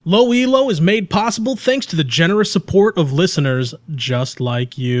Low Elo is made possible thanks to the generous support of listeners just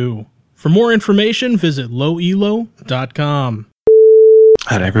like you. For more information, visit lowelo.com.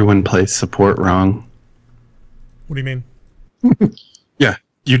 Had everyone play support wrong? What do you mean? Yeah,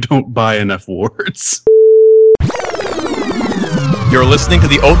 you don't buy enough wards. You're listening to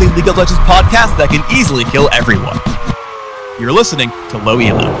the only League of Legends podcast that can easily kill everyone. You're listening to Low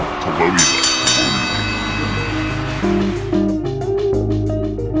Elo.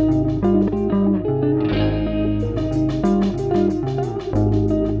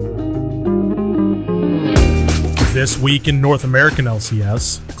 This week in North American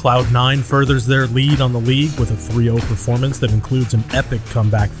LCS, Cloud9 furthers their lead on the league with a 3-0 performance that includes an epic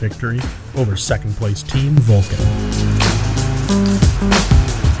comeback victory over second-place team Vulcan.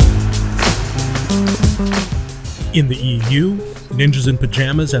 In the EU, Ninjas in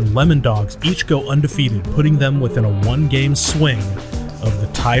Pajamas and Lemon Dogs each go undefeated, putting them within a one-game swing of the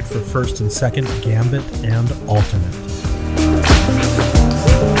tied for first and second Gambit and Ultimate.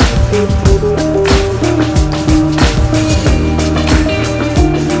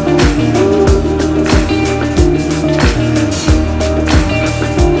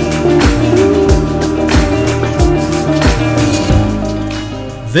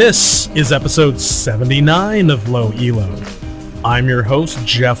 This is episode 79 of Low Elo. I'm your host,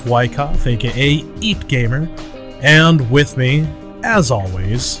 Jeff Wyckoff, aka Eat Gamer, and with me, as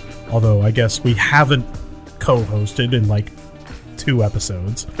always, although I guess we haven't co-hosted in like 2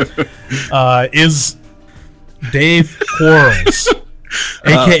 episodes, is Dave Quarles,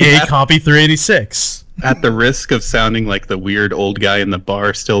 aka Compy386. At the risk of sounding like the weird old guy in the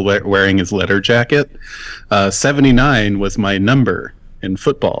bar still wearing his letter jacket, 79 was my number in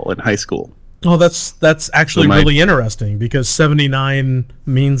football in high school. Oh, that's actually really interesting because 79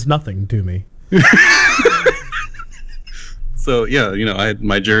 means nothing to me. So yeah,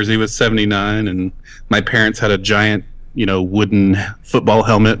 my jersey was 79, and my parents had a giant, wooden football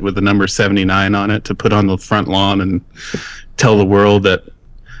helmet with the number 79 on it to put on the front lawn and tell the world that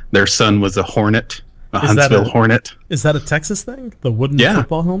their son was a Hornet, a Huntsville Hornet. Is that a Texas thing? The wooden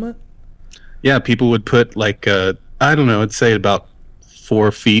football helmet? Yeah, people would put I'd say about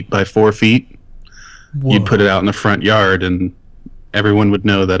 4 feet by 4 feet. Whoa. You'd put it out in the front yard, and everyone would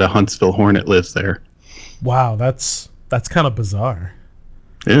know that a Huntsville Hornet lives there. Wow, that's kind of bizarre.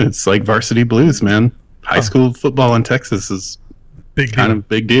 Yeah, it's like varsity blues, man. High school football in Texas is big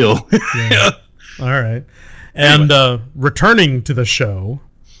deal. Yeah. All right. And returning to the show,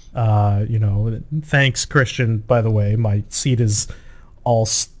 thanks, Christian, by the way. My seat is all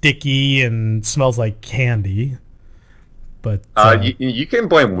sticky and smells like candy. But you can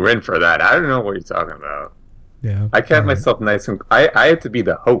blame Rin for that. I don't know what you're talking about. Yeah, I kept myself nice and I had to be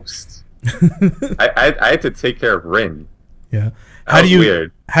the host. I had to take care of Rin. Yeah. How do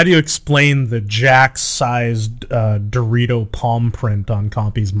you explain the Jack-sized Dorito palm print on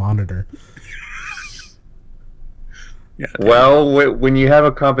Compy's monitor? Yeah. Well, when you have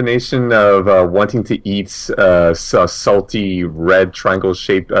a combination of wanting to eat salty red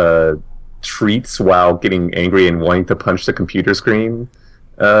triangle-shaped treats while getting angry and wanting to punch the computer screen,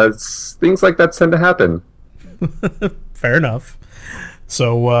 things like that tend to happen. Fair enough.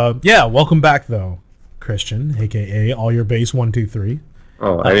 So welcome back though, Christian, aka All Your Base 123.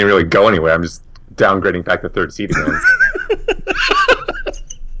 Oh, I didn't really go anywhere. I'm just downgrading back to third seat again.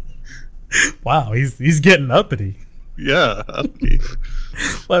 Wow, he's getting uppity. Yeah, uppity.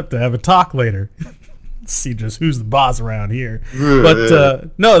 We'll have to have a talk later. See just who's the boss around here. But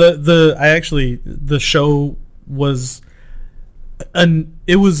no, the show was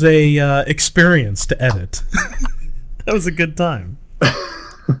a experience to edit. That was a good time.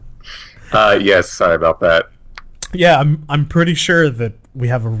 Yes, sorry about that. Yeah, I'm pretty sure that we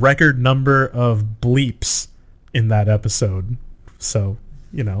have a record number of bleeps in that episode. So,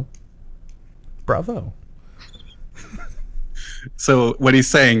 bravo. So what he's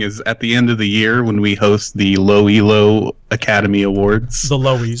saying is at the end of the year when we host the Low Elo Academy Awards. The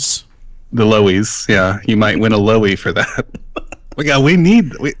Lowies. The Lowies, yeah. You might win a Lowie for that.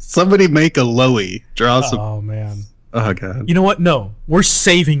 Somebody make a Lowie. Draw some. Oh, man. Oh, God. You know what? No. We're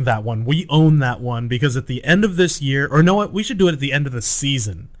saving that one. We own that one because at the end of this year, or no, what? We should do it at the end of the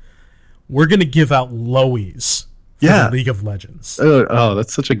season. We're going to give out Lowies for the League of Legends. Oh,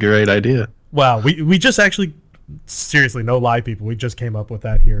 that's such a great idea. Wow. We just actually... Seriously, no lie, people. We just came up with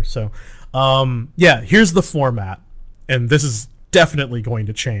that here. So, here's the format, and this is definitely going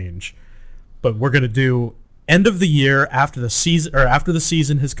to change. But we're going to do end of the year after the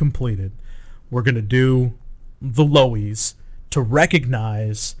season has completed. We're going to do the Lowies to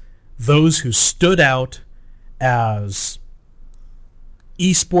recognize those who stood out as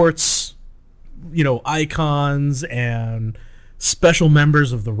esports, icons and special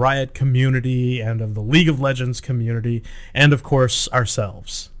members of the Riot community and of the League of Legends community, and of course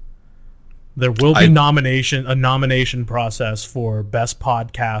ourselves. There will be a nomination process for best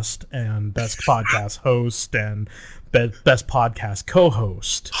podcast and best podcast host and best podcast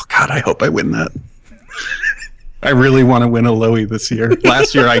co-host. Oh God, I hope I win that. I really want to win a Lowy this year.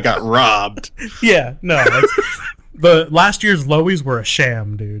 Last year I got robbed. Yeah, no. The last year's Lowies were a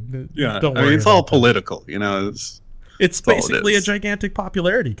sham, dude. Yeah, Don't I worry mean, it's all about that. political, It's all it basically a is. gigantic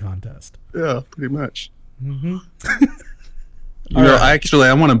popularity contest. Yeah, pretty much. Mm-hmm.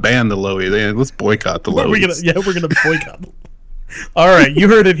 I want to ban the Lowy. Let's boycott the Lowies. We're gonna boycott them. All right, you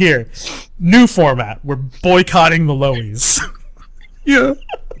heard it here. New format. We're boycotting the Lowies. Yeah.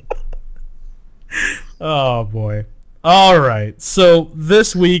 Oh boy. All right. So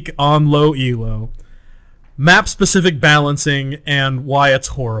this week on Low Elo, map specific balancing and why it's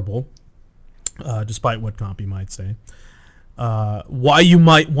horrible, despite what Compy might say. Why you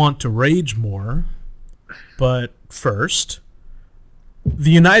might want to rage more. But first,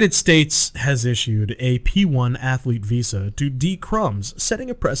 the United States has issued a P1 athlete visa to D. Crumbs, setting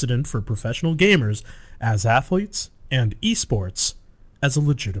a precedent for professional gamers as athletes and esports as a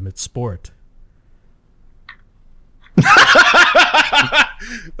legitimate sport.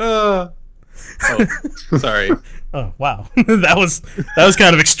 Sorry. Oh wow, that was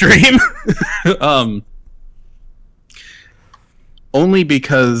kind of extreme. Only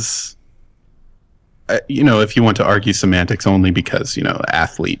because, if you want to argue semantics, only because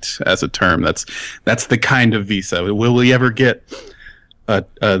athlete as a term, that's the kind of visa. Will we ever get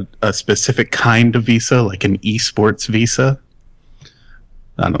a specific kind of visa, like an esports visa?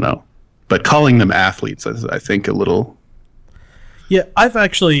 I don't know, but calling them athletes is, I think, a little. Yeah, I've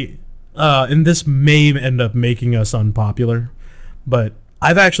actually, and this may end up making us unpopular, but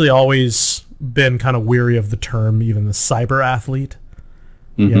I've actually always been kind of weary of the term, even the cyber athlete.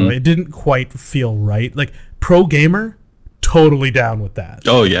 Mm-hmm. It didn't quite feel right. Like, pro gamer, totally down with that.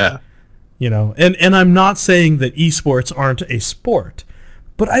 Oh yeah. And I'm not saying that esports aren't a sport,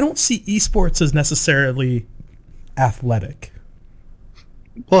 but I don't see esports as necessarily athletic.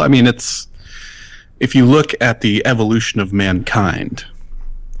 Well, I mean, if you look at the evolution of mankind.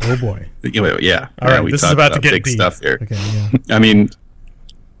 Oh boy. Yeah. All right, we this is talked about to get big deep. stuff here. Okay, yeah. I mean,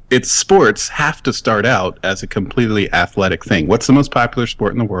 sports have to start out as a completely athletic thing. What's the most popular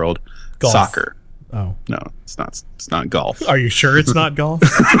sport in the world? Golf. Soccer. Oh. No, it's not. It's not golf. Are you sure it's not golf?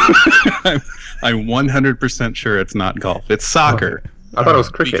 I'm 100% sure it's not golf. It's soccer. I thought it was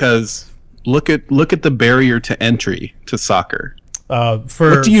cricket. Because look at the barrier to entry to soccer.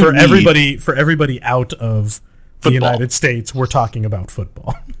 For do you need? everybody out of the Football. United States, we're talking about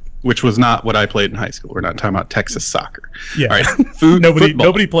football. Which was not what I played in high school. We're not talking about Texas soccer. Yeah. All right. Nobody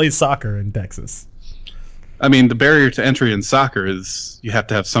Football. plays soccer in Texas. I mean, the barrier to entry in soccer is you have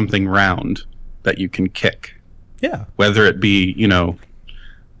to have something round that you can kick. Yeah. Whether it be,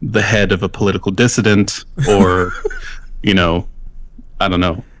 the head of a political dissident or, I don't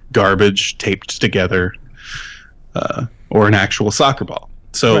know, garbage taped together, or an actual soccer ball.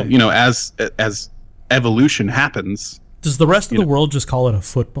 So, Right. as evolution happens, Does the rest of the world just call it a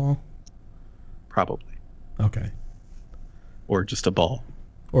football? probably, Okay. or just a ball.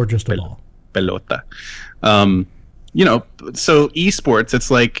 Or just a ball. Pelota. So esports,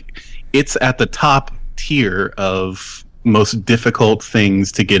 it's like it's at the top tier of most difficult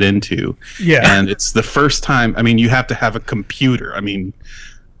things to get into. Yeah. And it's the first time, I mean, you have to have a computer. I mean,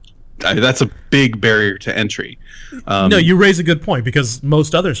 that's a big barrier to entry. No, you raise a good point, because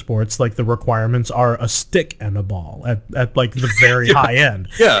most other sports, like, the requirements are a stick and a ball at like the very high end.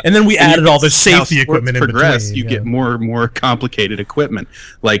 Yeah. And then we added all this How safety sports equipment in progress, between. you get more and more complicated equipment.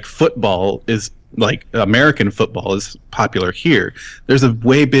 Like football is, like American football is popular here. There's a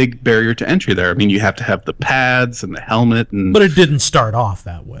way big barrier to entry there. I mean, you have to have the pads and the helmet, and But it didn't start off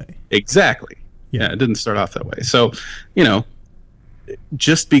that way. exactly. Yeah. Yeah, it didn't start off that way. So,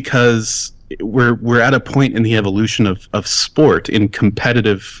 just because we're at a point in the evolution of sport in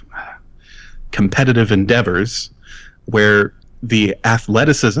competitive endeavors where the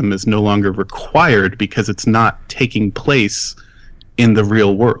athleticism is no longer required because it's not taking place in the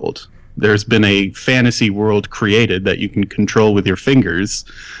real world. There's been a fantasy world created that you can control with your fingers,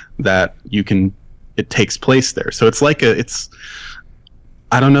 it takes place there. So it's like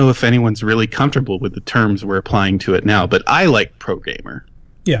I don't know if anyone's really comfortable with the terms we're applying to it now, but I like pro gamer.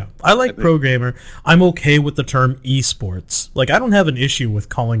 Yeah, I like pro gamer. I'm okay with the term esports. Like, I don't have an issue with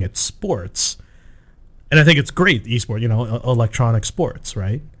calling it sports. And I think it's great, esport, electronic sports,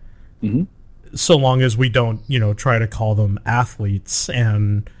 right? Mhm. so long as we don't, try to call them athletes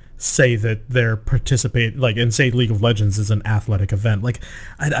and say that they're and say League of Legends is an athletic event. Like,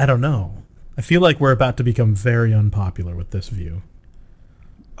 I don't know. I feel like we're about to become very unpopular with this view.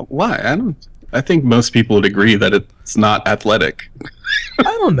 Why? I think most people would agree that it's not athletic. I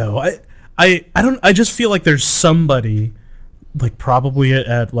don't know. I just feel like there's somebody, like probably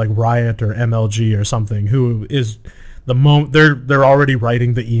at like Riot or MLG or something, who is the moment they're already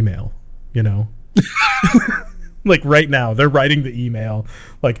writing the email, Like right now, they're writing the email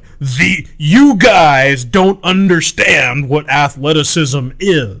like, you guys don't understand what athleticism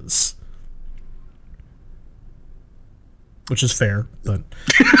is. Which is fair, but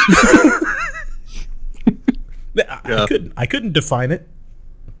I couldn't define it.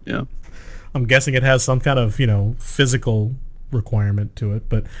 Yeah. I'm guessing it has some kind of, physical requirement to it,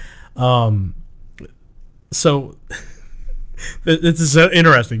 but so this is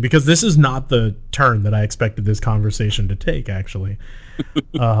interesting because this is not the turn that I expected this conversation to take, actually.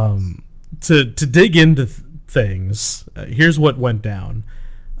 To dig into things, here's what went down.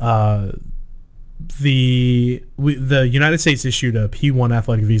 The United States issued a P1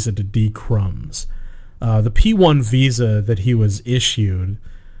 athletic visa to D. Crumbs. The P1 visa that he was issued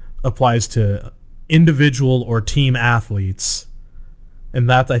applies to individual or team athletes, and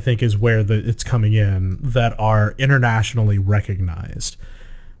that I think is where it's coming in, that are internationally recognized.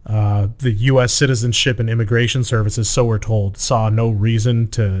 The U.S. Citizenship and Immigration Services, so we're told, saw no reason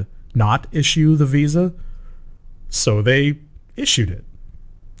to not issue the visa, so they issued it.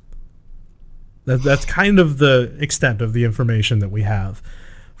 That's kind of the extent of the information that we have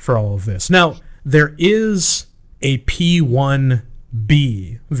for all of this. Now, there is a P1B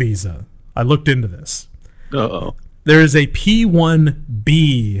visa. I looked into this. Uh-oh. There is a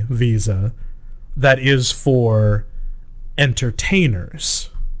P1B visa that is for entertainers.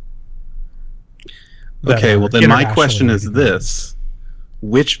 Okay, well then my question is this.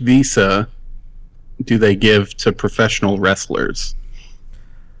 Which visa do they give to professional wrestlers?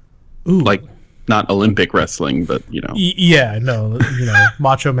 Ooh. Like, not Olympic wrestling, but, Yeah, no,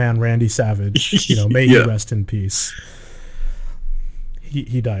 Macho Man Randy Savage, may he rest in peace.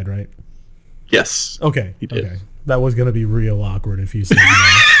 He died, right? Yes. Okay. He did. Okay. That was going to be real awkward if he said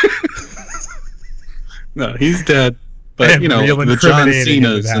No, he's dead. But, And real the John incriminating if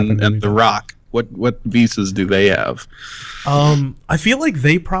it Cenas happened and The Rock, what visas do they have? I feel like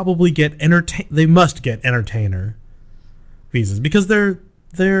they probably get they must get entertainer visas because they're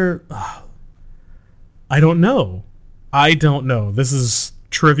I don't know. This is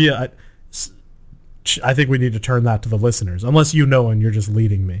trivia. I think we need to turn that to the listeners, unless you know and you're just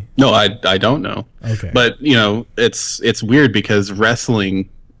leading me. No, I don't know. Okay. But, it's weird because wrestling,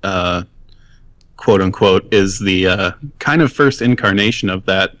 quote unquote, is the kind of first incarnation of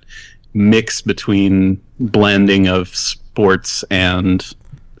that mix between blending of sports and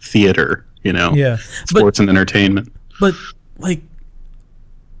theater, Yeah. sports and entertainment. But, like,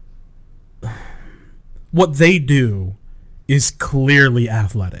 what they do is clearly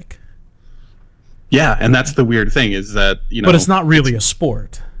athletic. Yeah, and that's the weird thing is that, But it's not really a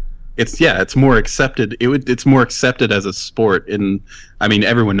sport. It's more accepted. It's more accepted as a sport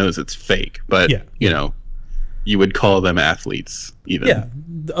everyone knows it's fake, but Yeah. You would call them athletes even. Yeah.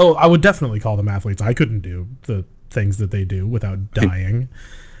 Oh, I would definitely call them athletes. I couldn't do the things that they do without dying.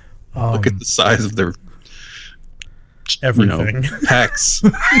 Look at the size of their everything. Pecs.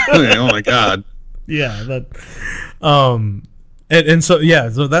 Oh my god. Yeah, that and so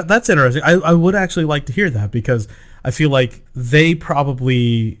that's interesting. I would actually like to hear that because I feel like they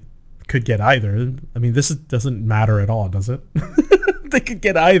probably could get either. I mean, this doesn't matter at all, does it? They could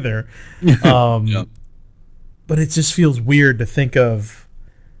get either. Yeah. But it just feels weird to think of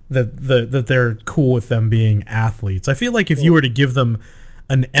that they're cool with them being athletes. I feel like if you were to give them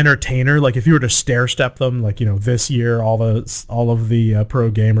an entertainer, like if you were to stair step them, like this year all of the pro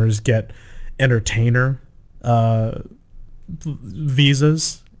gamers get entertainer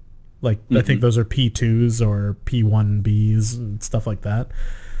visas, like I think those are P2s or P1Bs and stuff like that,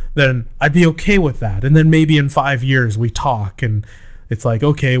 then I'd be okay with that. And then maybe in 5 years we talk and it's like,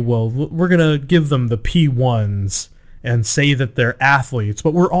 okay, well, we're gonna give them the P1s and say that they're athletes,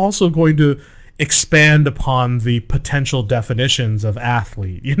 but we're also going to expand upon the potential definitions of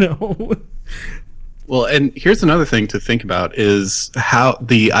athlete, Well, and here's another thing to think about is how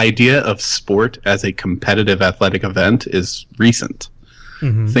the idea of sport as a competitive athletic event is recent.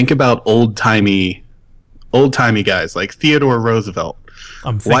 Mm-hmm. Think about old-timey guys like Theodore Roosevelt.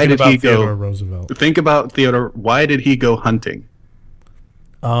 I'm thinking about Theodore Roosevelt. Think about Theodore. Why did he go hunting?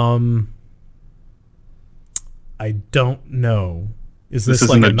 I don't know. Is this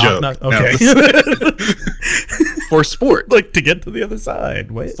isn't like a joke. knock? No, Okay. for sport. Like to get to the other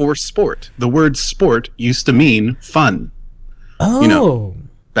side. Wait. For sport. The word sport used to mean fun. Oh.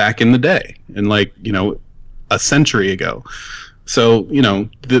 Back in the day, and a century ago. So,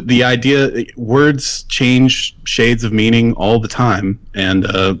 the idea, words change shades of meaning all the time. And,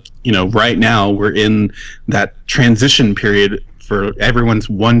 right now we're in that transition period for everyone's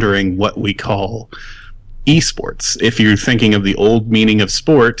wondering what we call esports. If you're thinking of the old meaning of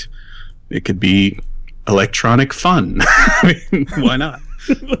sport, it could be electronic fun. I mean, why not?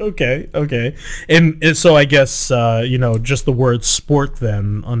 Okay. And so I guess, just the word sport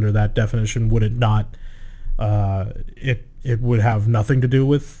then, under that definition, would it not, it would have nothing to do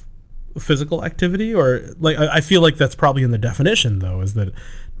with physical activity? Or, like, I feel like that's probably in the definition, though, is that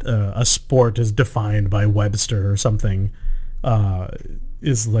a sport is defined by Webster or something,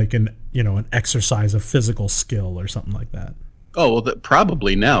 is like an exercise of physical skill or something like that. Oh, well,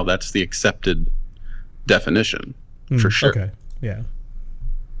 probably now that's the accepted definition, for sure. Okay, yeah.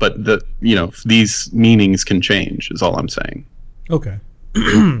 But these meanings can change, is all I'm saying. Okay.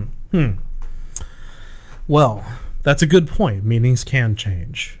 Well, that's a good point. Meanings can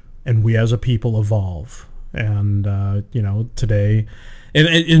change, and we as a people evolve. And today,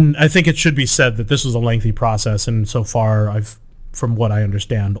 and I think it should be said that this was a lengthy process, and so far, from what I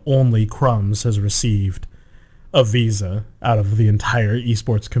understand, only Crumbs has received a visa out of the entire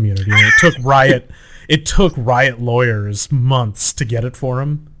esports community, and it took Riot lawyers months to get it for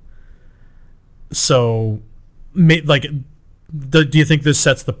him. So, do you think this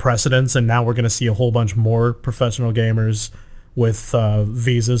sets the precedence, and now we're going to see a whole bunch more professional gamers with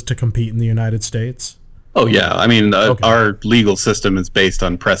visas to compete in the United States? Oh, yeah. I mean, Okay. Our legal system is based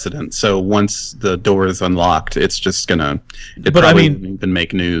on precedent. So once the door is unlocked, it's just going to... won't even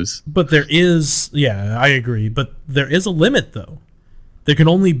make news. But there is... Yeah, I agree. But there is a limit, though. There can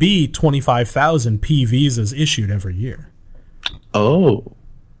only be 25,000 P visas issued every year. Oh.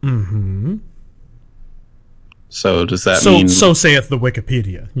 Mm-hmm. So does that mean... So saith the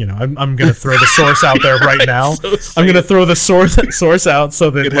Wikipedia. I'm going to throw the source out there right now. I'm going to throw the source out so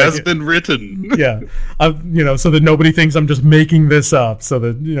that... It has been written. Yeah. So that nobody thinks I'm just making this up. So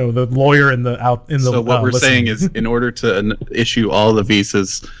that, the lawyer in the... So what we're saying is, in order to issue all the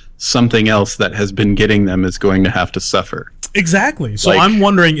visas, something else that has been getting them is going to have to suffer. Exactly. So I'm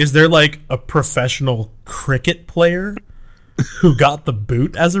wondering, is there like a professional cricket player who got the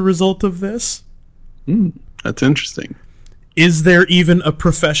boot as a result of this? That's interesting. Is there even a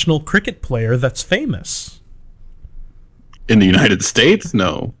professional cricket player that's famous? In the United States?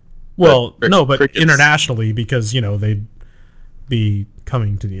 No. Well, no, but cricket's... internationally, because, they'd be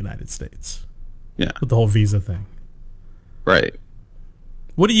coming to the United States. Yeah. With the whole visa thing. Right.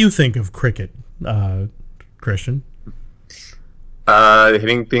 What do you think of cricket, Christian?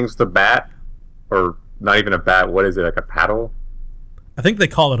 Hitting things with a bat, or not even a bat. What is it, like a paddle? I think they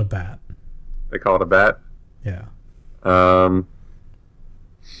call it a bat. They call it a bat. Yeah.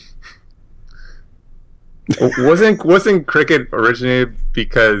 Wasn't cricket originated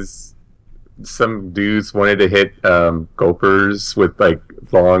because some dudes wanted to hit gophers with like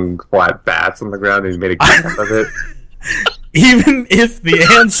long flat bats on the ground and he made a game out of it? Even if the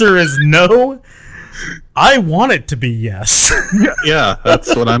answer is no, I want it to be yes. Yeah,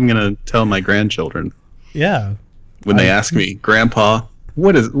 that's what I'm going to tell my grandchildren. Yeah. When they ask me, Grandpa,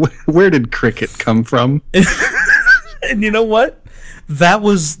 where did cricket come from? And you know what? That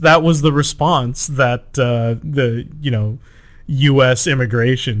was the response that the U.S.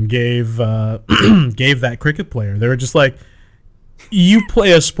 immigration gave that cricket player. They were just like, you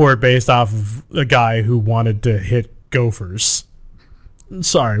play a sport based off of a guy who wanted to hit gophers.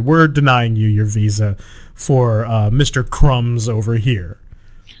 Sorry, we're denying you your visa for Mr. Crumbs over here.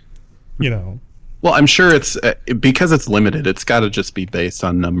 Well, I'm sure it's because it's limited. It's got to just be based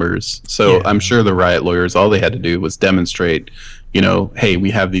on numbers. So Yeah. I'm sure the Riot lawyers, all they had to do was demonstrate, hey,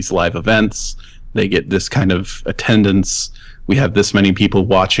 we have these live events. They get this kind of attendance. We have this many people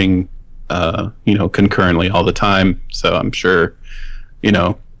watching, concurrently all the time. So I'm sure,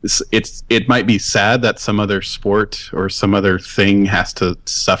 it might be sad that some other sport or some other thing has to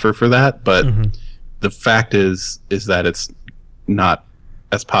suffer for that, but the fact is that it's not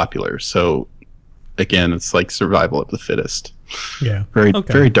as popular. So again, it's like survival of the fittest. Yeah.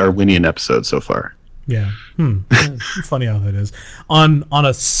 Very Darwinian episode so far. Yeah. Funny how that is. On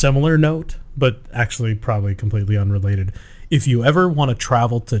a similar note, but actually probably completely unrelated, if you ever want to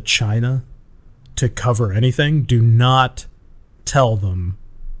travel to China to cover anything, do not tell them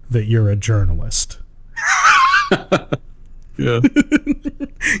that you're a journalist. Yeah.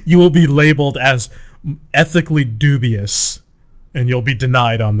 You will be labeled as ethically dubious and you'll be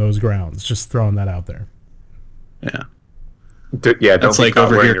denied on those grounds. Just throwing that out there. Yeah. Don't That's like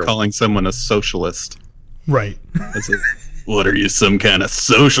over here calling someone a socialist. Right. That's like, what are you, some kind of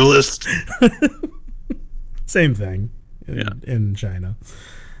socialist? Same thing in China.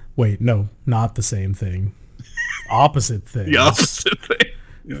 Wait, no, not the same thing. Opposite things. The opposite thing.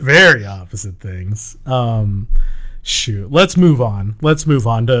 Yeah. Very opposite things. Shoot. Let's move on. Let's move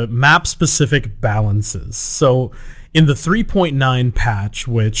on to map-specific balances. So in the 3.9 patch,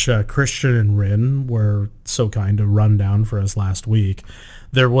 which Christian and Rin were so kind to run down for us last week,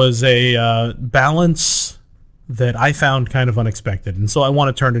 there was a balance that I found kind of unexpected. And so I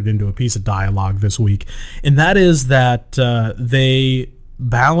want to turn it into a piece of dialogue this week. And that is that they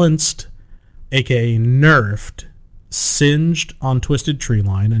balanced, aka nerfed, Singed on Twisted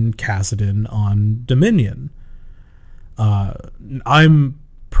Treeline and Kassadin on Dominion. I'm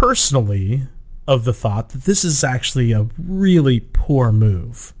personally of the thought that this is actually a really poor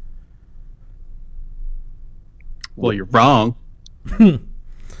move. Well, you're wrong.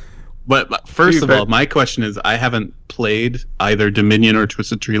 But first of all, my question is, I haven't played either Dominion or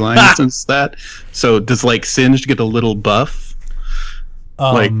Twisted Treeline since that. So does like Singed get a little buff?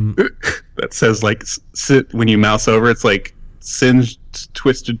 Like that says like sit when you mouse over, it's like Singed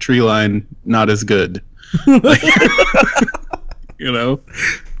Twisted Treeline not as good. Like, you know,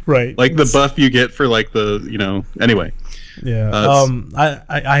 right? Like the buff you get for like the anyway. Yeah.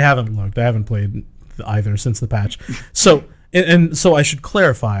 I haven't looked. I haven't played either since the patch. So and so I should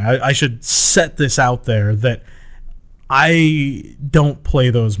clarify. I should set this out there that I don't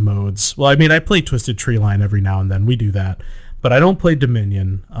play those modes. Well, I mean, I play Twisted Treeline every now and then. We do that. But I don't play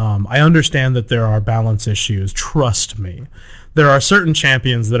Dominion. I understand that there are balance issues. Trust me. There are certain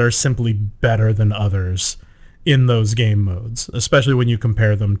champions that are simply better than others in those game modes, especially when you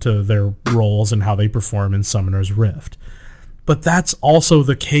compare them to their roles and how they perform in Summoner's Rift. But that's also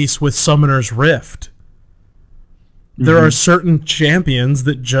the case with Summoner's Rift. There are certain champions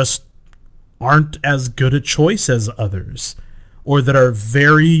that just aren't as good a choice as others, or that are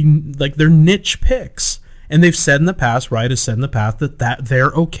very, like, they're niche picks. And they've said in the past, Riot has said in the past that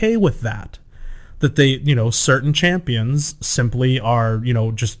they're okay with that. That they, certain champions simply are,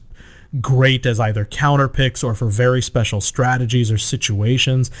 just great as either counter picks or for very special strategies or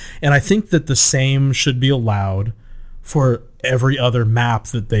situations. And I think that the same should be allowed for every other map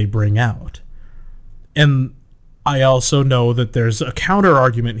that they bring out. And I also know that there's a counter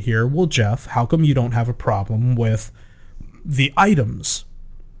argument here. Well, Jeff, how come you don't have a problem with the items?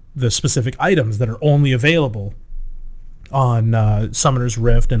 The specific items that are only available on Summoner's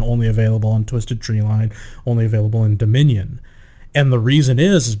Rift and only available on Twisted Treeline, only available in Dominion. And the reason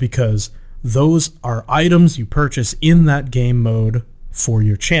is because those are items you purchase in that game mode for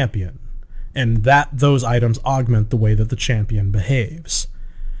your champion. And those items augment the way that the champion behaves.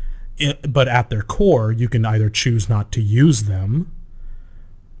 But at their core, you can either choose not to use them,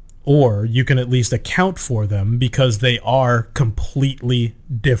 or you can at least account for them because they are completely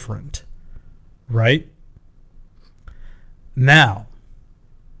different, right? Now,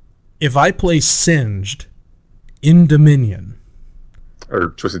 if I play Singed in Dominion...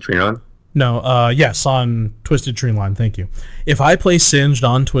 Or Twisted Treeline? No, yes, on Twisted Treeline, thank you. If I play Singed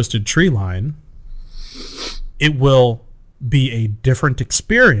on Twisted Treeline, it will be a different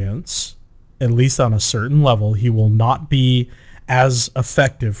experience, at least on a certain level. He will not be as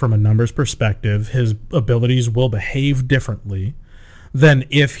effective from a numbers perspective. His abilities will behave differently than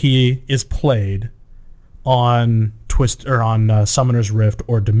if he is played on Summoner's Rift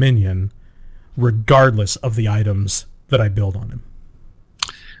or Dominion, regardless of the items that I build on him.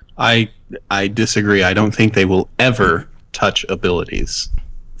 I disagree. I don't think they will ever touch abilities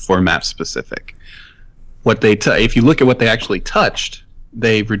for map specific. If you look at what they actually touched,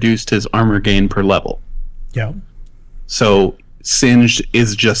 they reduced his armor gain per level. Yeah. So Singed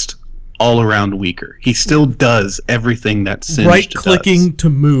is just all around weaker. He still does everything that Singed does. Right-clicking to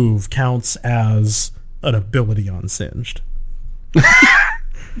move counts as an ability on Singed.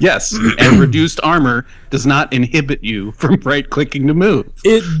 Yes, and reduced armor does not inhibit you from right-clicking to move.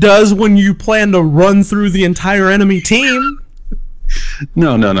 It does when you plan to run through the entire enemy team.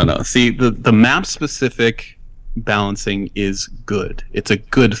 No. See, the map-specific balancing is good. It's a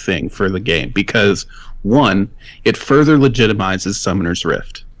good thing for the game because, one, it further legitimizes Summoner's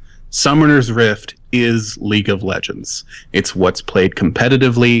Rift. Summoner's Rift is League of Legends. It's what's played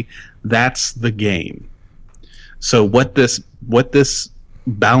competitively. That's the game. So what this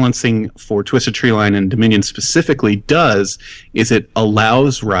balancing for Twisted Treeline and Dominion specifically does is it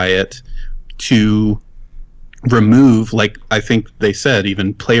allows Riot to remove, like I think they said,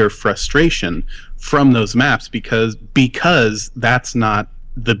 even player frustration from those maps because that's not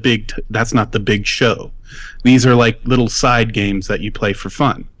the big show. These are like little side games that you play for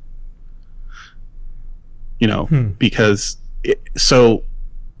fun. Because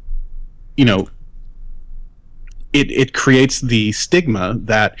it creates the stigma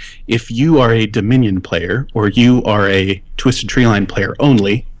that if you are a Dominion player or you are a Twisted Treeline player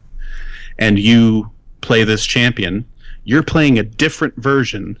only, and you play this champion, you're playing a different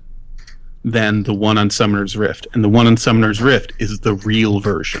version than the one on Summoner's Rift, and the one on Summoner's Rift is the real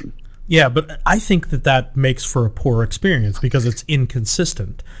version. Yeah, but I think that makes for a poor experience because it's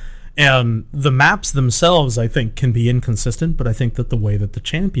inconsistent. And the maps themselves, I think, can be inconsistent, but I think that the way that the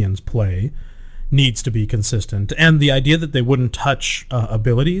champions play needs to be consistent. And the idea that they wouldn't touch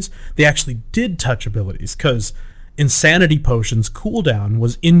abilities, they actually did touch abilities, because Insanity Potion's cooldown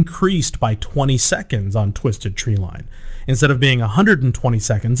was increased by 20 seconds on Twisted Treeline. Instead of being 120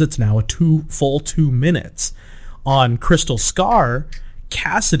 seconds, it's now a full 2 minutes. On Crystal Scar,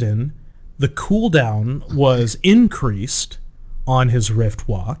 Kassadin, the cooldown was increased on his Rift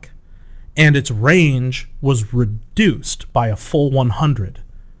Walk, and its range was reduced by a full 100.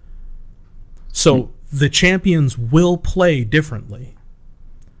 So the champions will play differently.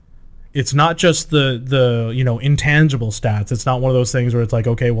 It's not just the intangible stats. It's not one of those things where it's like,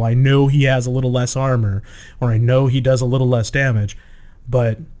 okay, well, I know he has a little less armor, or I know he does a little less damage,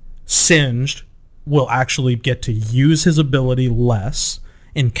 but Singed will actually get to use his ability less,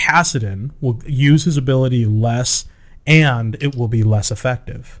 and Kassadin will use his ability less, and it will be less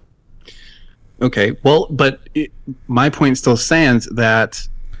effective. Okay, well, but my point still stands that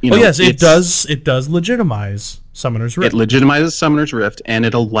yes, it does legitimize Summoner's Rift. It legitimizes Summoner's Rift, and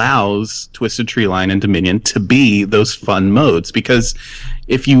it allows Twisted Treeline and Dominion to be those fun modes. Because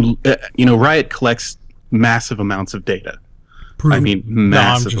if Riot collects massive amounts of data.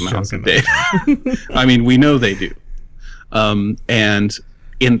 Massive amounts of data. I mean, we know they do. And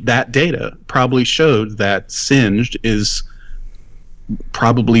in that data probably showed that Singed is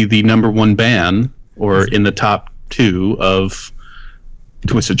probably the number one ban, or in the top 2 of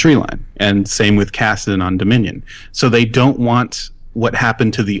Twisted Treeline, and same with Kassadin on Dominion. So they don't want what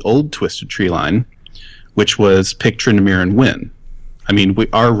happened to the old Twisted Treeline, which was pick Tryndamere and win. I mean,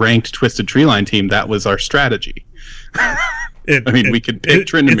 our ranked Twisted Treeline team, that was our strategy. We could pick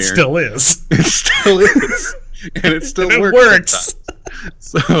Tryndamere. It still is. It still is. And it still and works.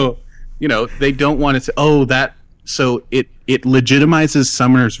 So, they don't want to say, so it legitimizes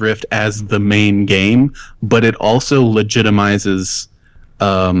Summoner's Rift as the main game, but it also legitimizes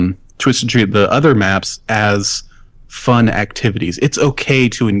Twisted Tree, the other maps, as fun activities. It's okay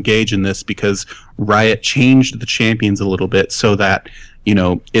to engage in this because Riot changed the champions a little bit so that,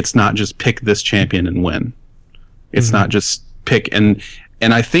 it's not just pick this champion and win. It's not just pick, and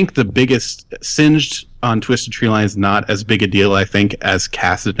I think the biggest Singed on Twisted Treeline is not as big a deal, I think, as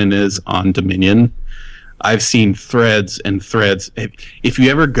Kassadin is on Dominion. I've seen threads and threads. If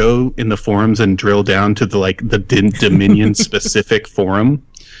you ever go in the forums and drill down to the Dominion specific forum,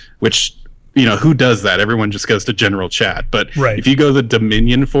 which, who does that? Everyone just goes to general chat. But If you go to the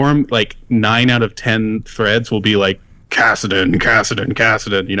Dominion forum, 9 out of 10 threads will be like Kassadin,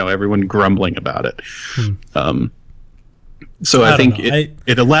 everyone grumbling about it. So I think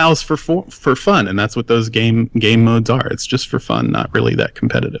it allows for fun, and that's what those game modes are. It's just for fun, not really that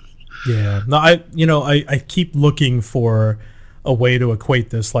competitive. Yeah, no, I keep looking for a way to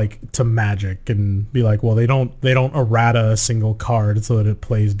equate this to Magic and be like, well, they don't errata a single card so that it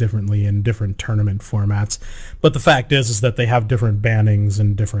plays differently in different tournament formats. But the fact is that they have different bannings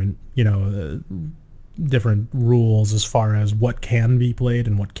and different different rules as far as what can be played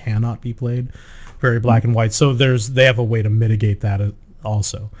and what cannot be played. Very black and white. So they have a way to mitigate that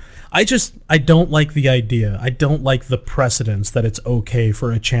also. I don't like the idea. I don't like the precedence that it's okay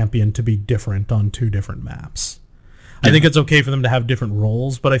for a champion to be different on 2 different maps. I think it's okay for them to have different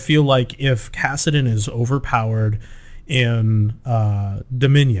roles, but I feel like if Kassadin is overpowered in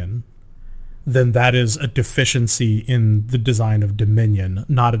Dominion, then that is a deficiency in the design of Dominion,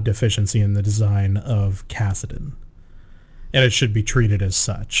 not a deficiency in the design of Kassadin. And it should be treated as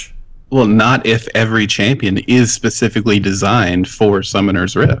such. Well, not if every champion is specifically designed for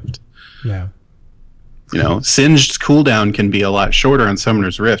Summoner's Rift. Yeah. Singed's cooldown can be a lot shorter on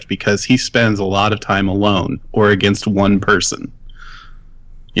Summoner's Rift because he spends a lot of time alone or against one person.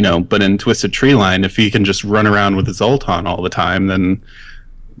 But in Twisted Treeline, if he can just run around with his ult on all the time, then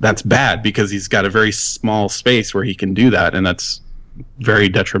that's bad because he's got a very small space where he can do that, and that's very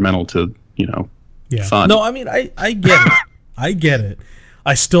detrimental to, fun. No, I mean, I get it. I get it.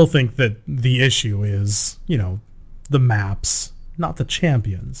 I still think that the issue is, the maps not the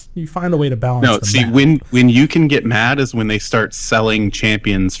champions. You find a way to balance. No, the see, map. when you can get mad is when they start selling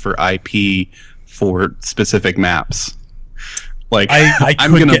champions for IP for specific maps. Like, I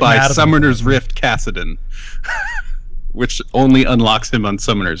I'm could going to get buy mad about Summoner's Rift Kassadin, which only unlocks him on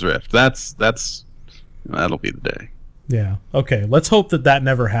Summoner's Rift. That'll be the day. Yeah. Okay. Let's hope that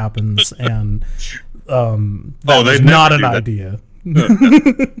never happens. And that they'd was never not an do that. idea.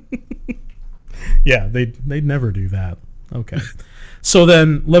 Yeah, they'd never do that. Okay. So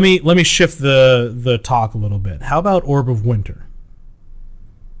then let me shift the talk a little bit. How about Orb of Winter?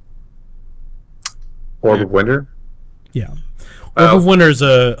 Orb of Winter? Yeah. Orb of Winter is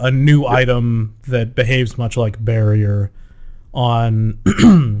a new item that behaves much like Barrier on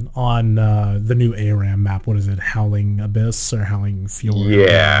the new ARAM map. What is it? Howling Abyss or Howling Fjord?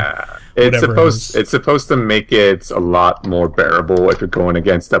 Yeah. Whatever It's supposed to make it a lot more bearable if you're going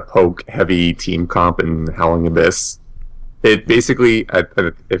against a poke heavy team comp in Howling Abyss. It basically,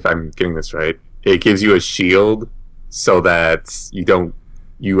 if I'm getting this right, it gives you a shield so that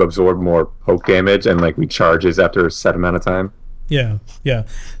you absorb more poke damage and like recharges after a set amount of time. Yeah.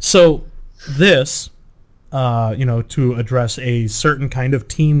 So this, to address a certain kind of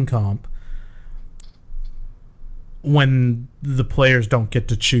team comp, when the players don't get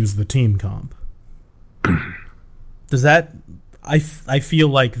to choose the team comp, does that? I feel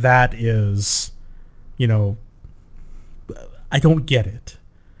like that is, I don't get it.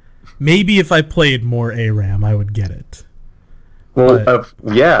 Maybe if I played more ARAM, I would get it. Well,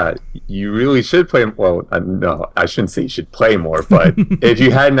 yeah, you really should play. Well, no, I shouldn't say you should play more, but if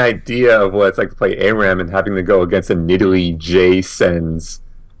you had an idea of what it's like to play ARAM and having to go against a Nidalee, Jace, and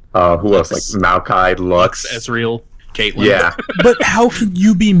who else, like Maokai, Lux, Ezreal, Caitlyn. yeah, But how can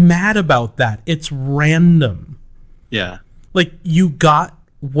you be mad about that? It's random. Yeah. Like, you got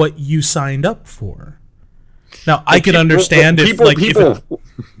what you signed up for. Now, I could understand if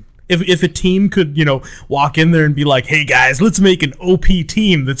a team could, walk in there and be like, hey guys, let's make an OP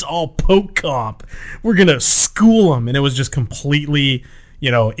team that's all poke comp. We're going to school them. And it was just completely,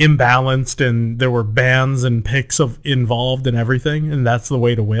 imbalanced, and there were bans and picks involved and everything, and that's the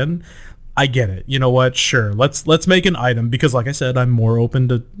way to win. I get it. You know what? Sure. Let's make an item, because like I said, I'm more open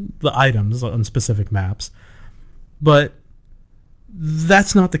to the items on specific maps. But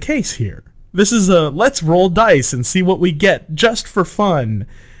that's not the case here. This is let's roll dice and see what we get just for fun.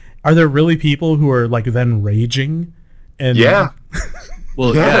 Are there really people who are like then raging? And yeah.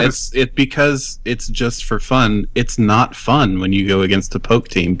 Well, yeah, it's because it's just for fun. It's not fun when you go against a poke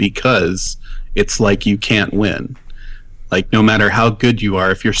team because it's like you can't win. Like, no matter how good you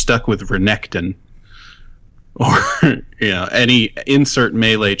are, if you're stuck with Renekton or any insert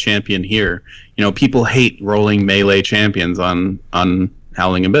melee champion here, people hate rolling melee champions on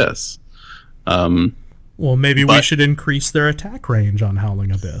Howling Abyss. Well, maybe we should increase their attack range on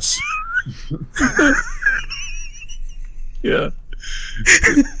Howling Abyss. Yeah.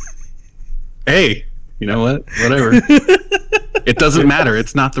 Hey, you know what? Whatever. It doesn't matter.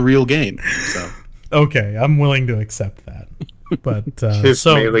 It's not the real game. So. Okay, I'm willing to accept that. But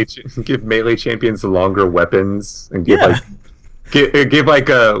give melee champions longer weapons and give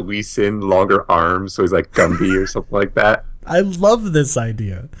Lee Sin longer arms, so he's like Gumby or something like that. I love this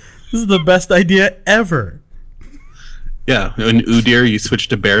idea. This is the best idea ever. Yeah, in Udyr, you switch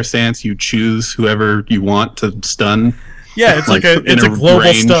to Bear Stance. You choose whoever you want to stun. Yeah, it's like a global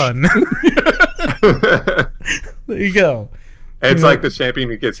range. stun. There you go. And it's like the champion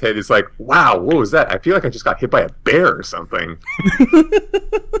who gets hit is like, wow, what was that? I feel like I just got hit by a bear or something.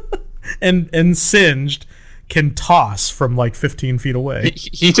 and Singed can toss from like 15 feet away.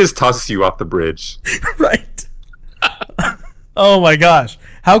 He just tosses you off the bridge. Right. Oh my gosh.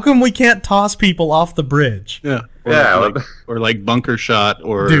 How come we can't toss people off the bridge? Yeah. Or like bunker shot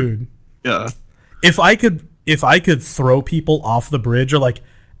or... Dude. Yeah. If I could throw people off the bridge, or like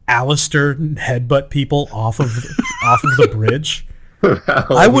Alistair headbutt people off of the bridge,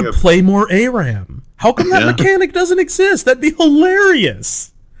 I would play more ARAM. How come that mechanic doesn't exist? That'd be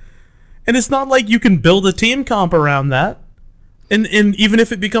hilarious. And it's not like you can build a team comp around that. And even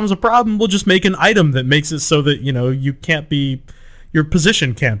if it becomes a problem, we'll just make an item that makes it so that, you can't be... Your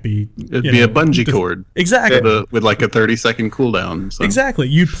position can't be... It'd be a bungee cord. Exactly. With like a 30-second cooldown. So. Exactly.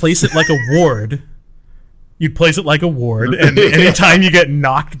 You'd place it like a ward. And anytime you get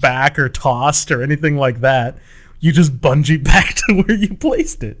knocked back or tossed or anything like that, you just bungee back to where you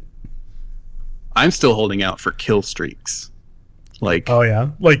placed it. I'm still holding out for kill streaks. Like, oh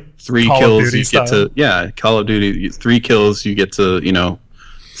yeah, like 3 Call kills of Duty you style. get to Call of Duty 3 kills you get to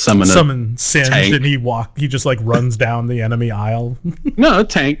summon Singed, tank. and he just like runs down the enemy aisle. No, a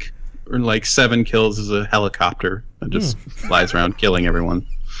tank or like 7 kills is a helicopter that just flies around killing everyone.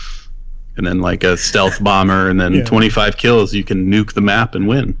 And then like a stealth bomber, and then 25 kills, you can nuke the map and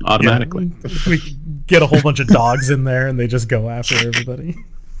win automatically. Yeah, we get a whole bunch of dogs in there, and they just go after everybody.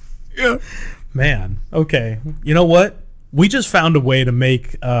 Yeah. Man, okay. You know what? We just found a way to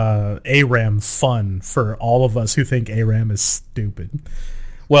make ARAM fun for all of us who think ARAM is stupid.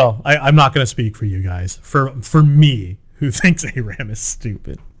 Well, I'm not going to speak for you guys. For me, who thinks ARAM is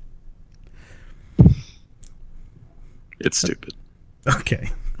stupid. It's stupid. Okay.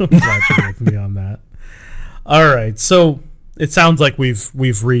 I'm glad you're with me on that. All right, so it sounds like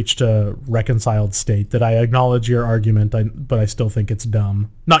we've reached a reconciled state that I acknowledge your argument, but I still think it's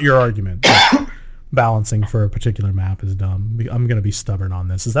dumb. Not your argument. But balancing for a particular map is dumb. I'm going to be stubborn on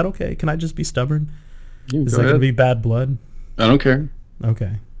this. Is that okay? Can I just be stubborn? Is that going to be bad blood? I don't care.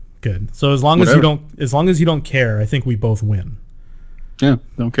 Okay, good. So as long as you don't care, I think we both win. Yeah,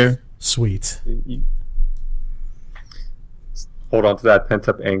 don't care. Sweet. Hold on to that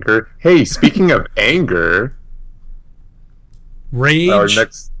pent-up anger. Hey, speaking of anger... Rage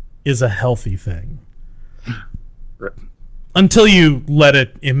is a healthy thing. Until you let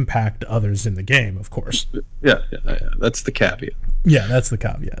it impact others in the game, of course. Yeah, that's the caveat. Yeah, that's the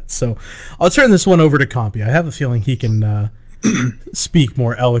caveat. So I'll turn this one over to Compy. I have a feeling he can speak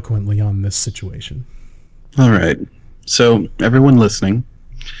more eloquently on this situation. All right. So everyone listening,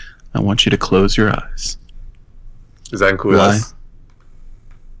 I want you to close your eyes. Does that include us?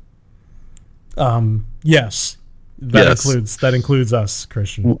 Yes. That includes us,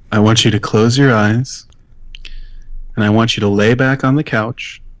 Christian. I want you to close your eyes, and I want you to lay back on the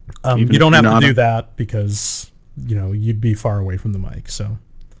couch. You don't have to do that because you'd be far away from the mic. So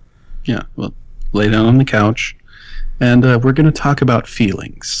yeah, well, lay down on the couch, and we're going to talk about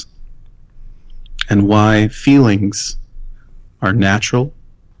feelings and why feelings are natural,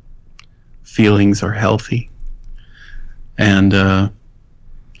 feelings are healthy, and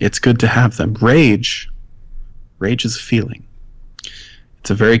it's good to have them. Rage is a feeling. It's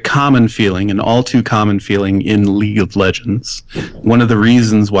a very common feeling, an all too common feeling in League of Legends. One of the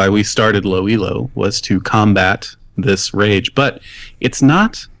reasons why we started Low Elo was to combat this rage, but it's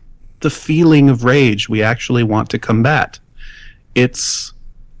not the feeling of rage we actually want to combat. It's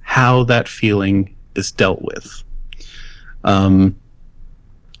how that feeling is dealt with.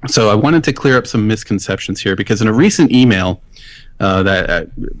 So I wanted to clear up some misconceptions here, because in a recent email that I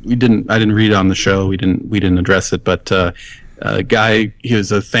didn't read on the show, we didn't address it, but a guy, he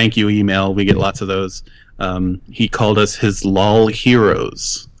was a thank you email. We get lots of those. He called us his LOL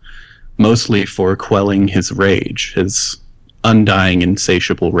heroes, mostly for quelling his rage, his undying,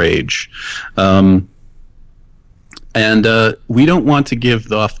 insatiable rage. And we don't want to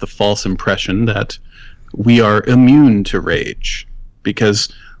give off the false impression that we are immune to rage,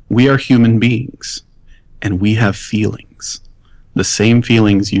 because we are human beings and we have feelings, the same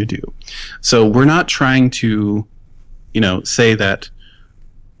feelings you do. So we're not trying to, say that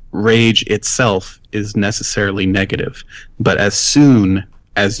rage itself is necessarily negative, but as soon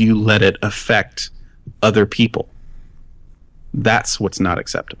as you let it affect other people, that's what's not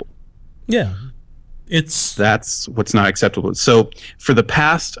acceptable. Yeah. That's what's not acceptable. So for the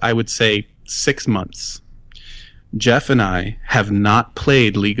past, I would say 6 months, Jeff and I have not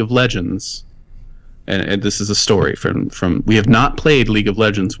played League of Legends, and this is a story from we have not played League of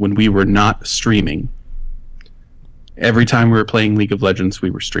Legends when we were not streaming. Every time we were playing League of Legends, we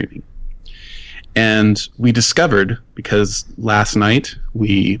were streaming. And we discovered, because last night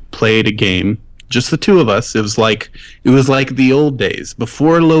we played a game, just the two of us. It was like the old days,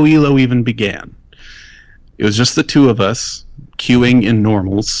 before Low Elo even began. It was just the two of us queuing in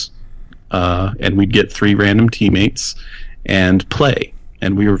normals, and we'd get 3 random teammates and play.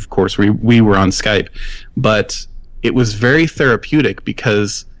 And we were, of course, we were on Skype. But it was very therapeutic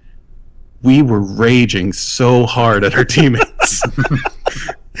because we were raging so hard at our teammates.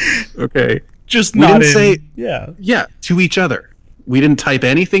 Okay. Just we not didn't say yeah, to each other. We didn't type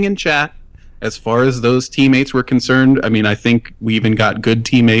anything in chat as far as those teammates were concerned. I mean, I think we even got good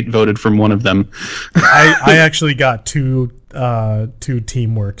teammate voted from one of them. I actually got two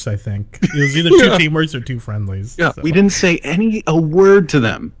teamworks, I think. It was either 2 teamworks or 2 friendlies. Yeah, so. we didn't say a word to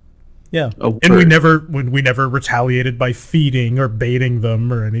them. Yeah, and we never retaliated by feeding or baiting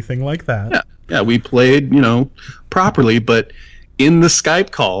them or anything like that. Yeah, we played, properly, but in the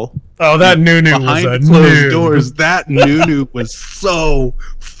Skype call, that Nunu behind was a closed noob. doors, that Nunu was so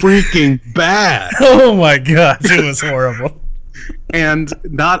freaking bad. Oh my gosh, it was horrible. And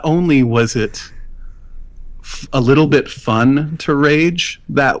not only was it a little bit fun to rage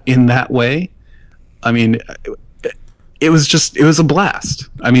in that way, I mean, it was a blast.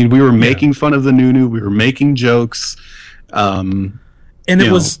 I mean, we were making fun of the Nunu, we were making jokes, and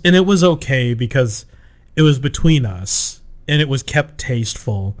it was okay because it was between us and it was kept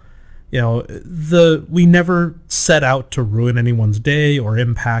tasteful. We never set out to ruin anyone's day or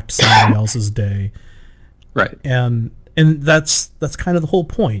impact somebody else's day. Right. And that's kind of the whole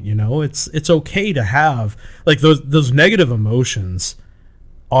point, It's okay to have like those negative emotions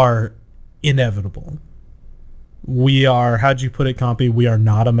are inevitable. We are, how'd you put it, Compy? We are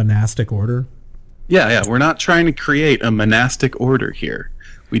not a monastic order. Yeah. We're not trying to create a monastic order here.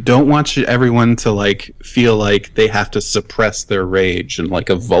 We don't want everyone to like feel like they have to suppress their rage in like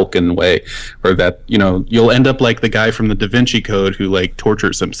a Vulcan way, or that you'll end up like the guy from the Da Vinci Code who like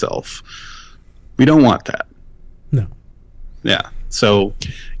tortures himself. We don't want that. No. Yeah. So,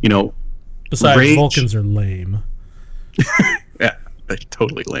 besides, rage, Vulcans are lame. Yeah, they're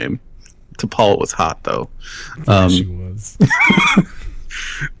totally lame. T'Pol was hot though. She was.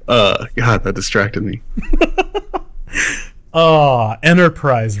 God, that distracted me. Oh,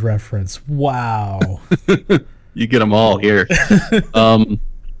 Enterprise reference. Wow. You get them all here.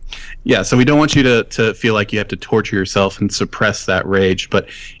 Yeah, so we don't want you to feel like you have to torture yourself and suppress that rage, but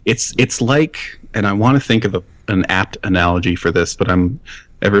it's like, and I want to think of an apt analogy for this, but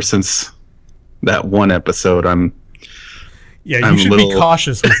ever since that one episode, you should be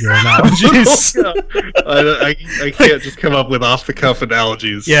cautious with your analogies. I can't just come up with off-the-cuff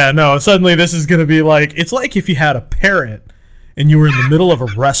analogies. Yeah, no, suddenly this is going to be like, it's like if you had a parrot and you were in the middle of a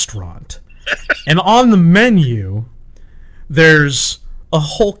restaurant, and on the menu, there's a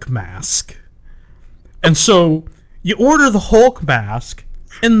Hulk mask. And so you order the Hulk mask,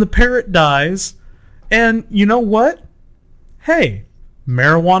 and the parrot dies, and you know what? Hey,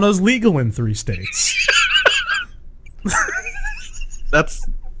 marijuana's legal in 3 states.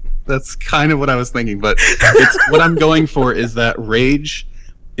 That's kind of what I was thinking, but what I'm going for is that rage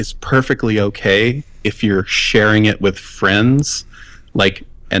is perfectly okay if you're sharing it with friends,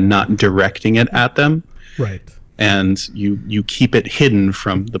 and not directing it at them. Right. And you keep it hidden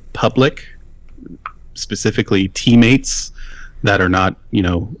from the public, specifically teammates that are not,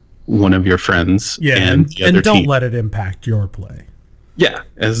 one of your friends. Yeah, and don't let it impact your play. Yeah,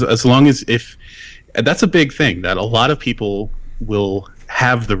 as long as that's a big thing that a lot of people will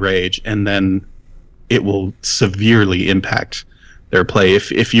have the rage, and then it will severely impact their play.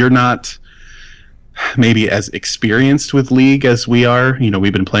 If you're not maybe as experienced with League as we are,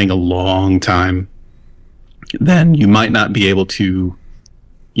 we've been playing a long time, then you might not be able to,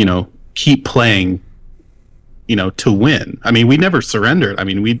 keep playing, to win. I mean, we never surrendered. I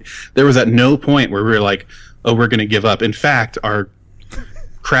mean, there was at no point where we were like, oh, we're going to give up. In fact, our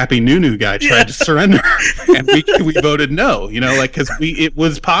crappy Nunu guy tried to surrender, and we voted no, because it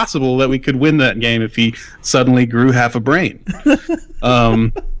was possible that we could win that game if he suddenly grew half a brain.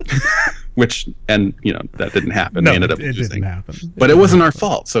 That didn't happen. No, they ended up it losing. didn't happen. But it wasn't our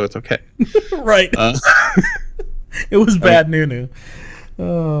fault, so it's okay. Right. It was bad Nunu.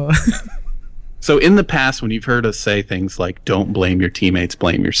 So in the past, when you've heard us say things like, don't blame your teammates,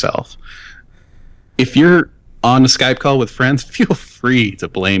 blame yourself. If you're on a Skype call with friends, feel free to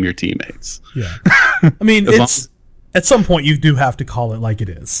blame your teammates. Yeah. I mean, at some point you do have to call it like it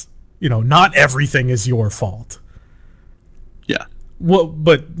is. Not everything is your fault. Yeah. Well,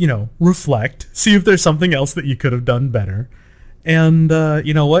 but, reflect, see if there's something else that you could have done better. And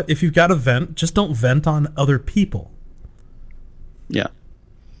you know what? If you've got to vent, just don't vent on other people. Yeah.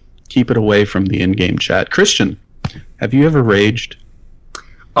 Keep it away from the in-game chat. Christian, have you ever raged?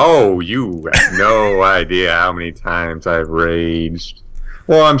 Oh, you have no idea how many times I've raged.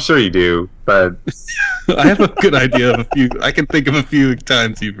 Well, I'm sure you do, but I have a good idea of a few. I can think of a few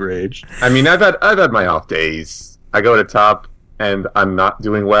times you've raged. I mean, I've had my off days. I go to top and I'm not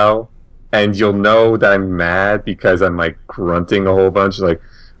doing well, and you'll know that I'm mad because I'm like grunting a whole bunch, like,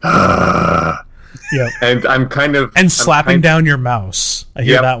 ah. Yeah. And I'm kind of slapping down your mouse. I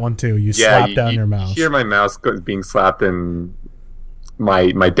hear that one too. You slap down your mouse. You hear my mouse being slapped and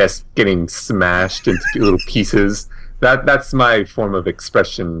my desk getting smashed into little pieces. That's my form of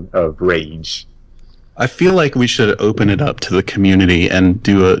expression of rage. I feel like we should open it up to the community and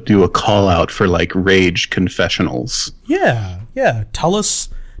do a call out for like rage confessionals. Yeah. Tell us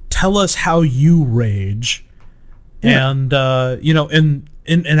how you rage, and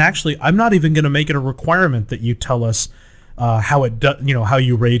and actually, I'm not even going to make it a requirement that you tell us how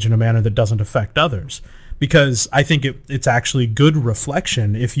you rage in a manner that doesn't affect others. Because I think it's actually good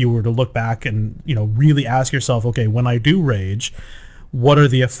reflection if you were to look back and, really ask yourself, okay, when I do rage, what are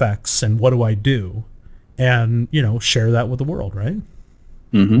the effects and what do I do? And, share that with the world, right?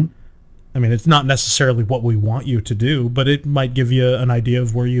 Mm-hmm. I mean, it's not necessarily what we want you to do, but it might give you an idea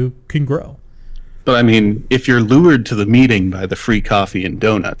of where you can grow. But I mean, if you're lured to the meeting by the free coffee and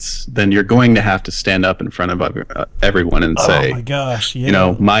donuts, then you're going to have to stand up in front of everyone and say, "Oh my gosh, yeah. You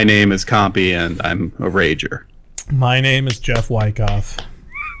know, my name is Compy and I'm a rager. My name is Jeff Wyckoff,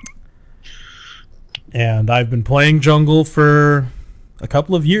 and I've been playing jungle for a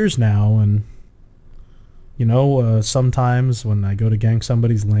couple of years now, and you know, sometimes when I go to gank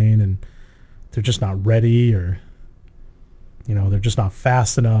somebody's lane and they're just not ready, or you know, they're just not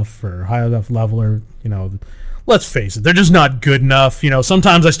fast enough or high enough level, or, you know, let's face it, they're just not good enough. You know,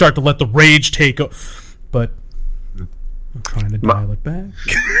 sometimes I start to let the rage take over, but I'm trying to dial it back.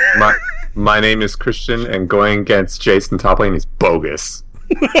 My name is Christian, and going against Jason top lane is bogus.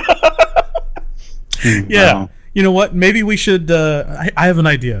 Yeah. Wow. You know what? Maybe we should, I have an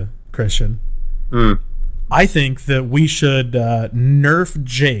idea, Christian. I think that we should nerf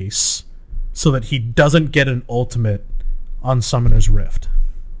Jace so that he doesn't get an ultimate on Summoner's Rift.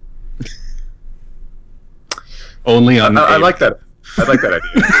 Only on I like that. I like that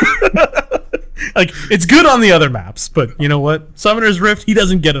idea. Like, it's good on the other maps, but you know what? Summoner's Rift, he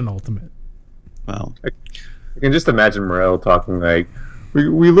doesn't get an ultimate. Well, I can just imagine Morel talking like,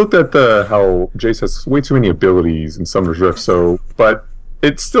 we looked at how Jace has way too many abilities in Summoner's Rift, but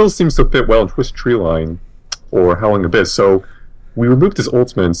it still seems to fit well in Twist Treeline or Howling Abyss, so we removed his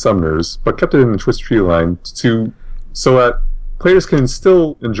ultimate in Summoners, but kept it in the Twist Treeline so that players can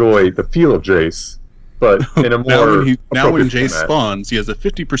still enjoy the feel of Jace, but in a more now when Jace format. spawns, he has a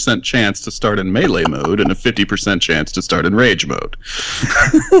 50% chance to start in melee mode and a 50% chance to start in rage mode.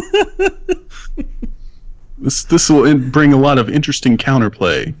 This will bring a lot of interesting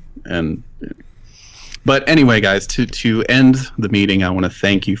counterplay. But anyway, guys, to end the meeting, I want to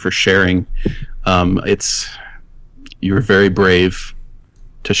thank you for sharing. You were very brave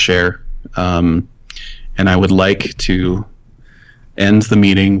to share. And I would like to end the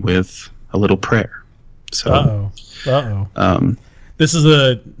meeting with a little prayer. So, This is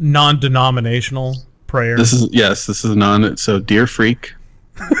a non-denominational prayer. This is So, dear Freak,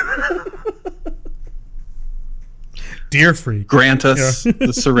 dear Freak, grant us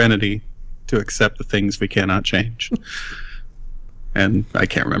the serenity to accept the things we cannot change. And I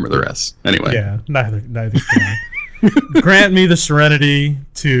can't remember the rest. Anyway, yeah, neither can I. Grant me the serenity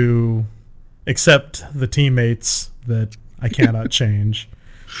to accept the teammates that I cannot change,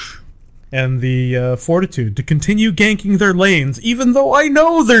 and the fortitude to continue ganking their lanes, even though I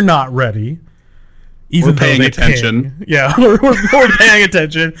know they're not ready. Even we're paying attention. Yeah, we're paying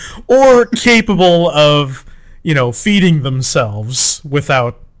attention, or capable of, you know, feeding themselves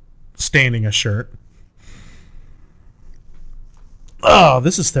without staining a shirt. Oh,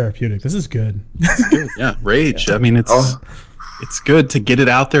 this is therapeutic. This is good. Yeah, rage. Yeah. I mean, it's good to get it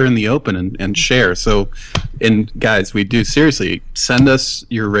out there in the open and share. So, and guys, we do seriously send us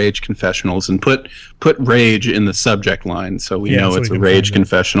your rage confessionals and put rage in the subject line so we know it's a rage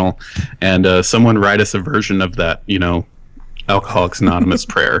confessional. And someone write us a version of that, you know, Alcoholics Anonymous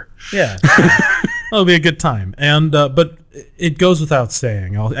prayer. Yeah, that'll be a good time. And but it goes without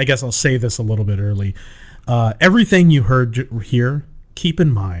saying. I guess I'll say this a little bit early. Everything you heard here, keep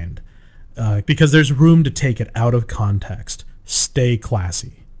in mind, because there's room to take it out of context. Stay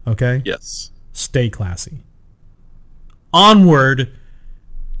classy, okay? Yes. Stay classy. Onward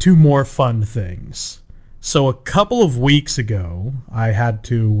to more fun things. So a couple of weeks ago, I had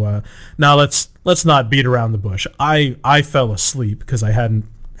to. Now let's not beat around the bush. I fell asleep because I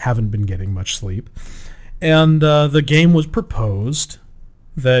haven't been getting much sleep, and the game was proposed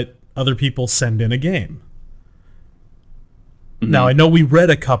that other people send in a game. Now, I know we read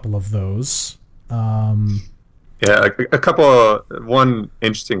a couple of those. Yeah, a couple. One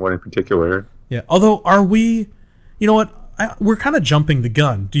interesting one in particular. Yeah, although are we... You know what? We're kind of jumping the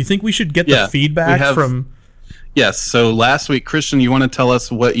gun. Do you think we should get the feedback from... Yes, so last week, Christian, you want to tell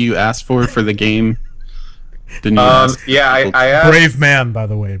us what you asked for the game? Didn't you I asked... Brave man, by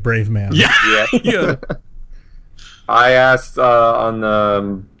the way. Brave man. Yeah. I asked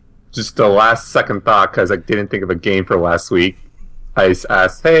on just the last second thought, because I didn't think of a game for last week. I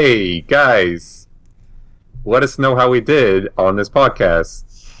asked, hey, guys, let us know how we did on this podcast.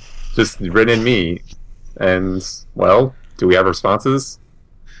 Just written me. And, well, do we have responses?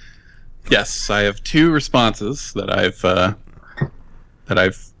 Yes, I have 2 responses that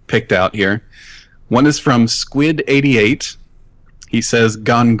I've picked out here. One is from Squid88. He says,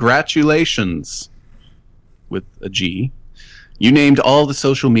 "Congratulations," with a G. "You named all the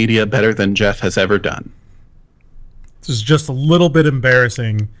social media better than Jeff has ever done." This is just a little bit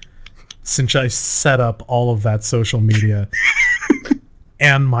embarrassing since I set up all of that social media.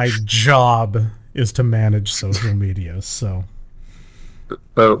 and my job is to manage social media. So,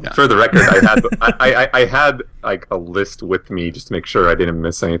 for the record, I had like a list with me just to make sure I didn't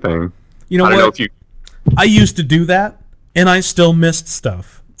miss anything. You know I don't what? know if you. I used to do that, and I still missed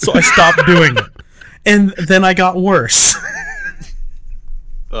stuff. So I stopped doing it. And then I got worse.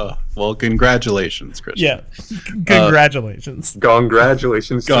 Well, congratulations, Christian. Yeah. Congratulations.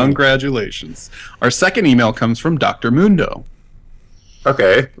 Congratulations. Congratulations. Our second email comes from Dr. Mundo.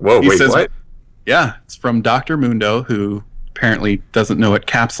 Okay. Whoa, wait, what? Yeah, it's from Dr. Mundo, who apparently doesn't know what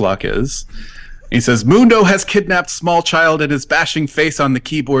caps lock is. He says, Mundo has kidnapped small child and is bashing face on the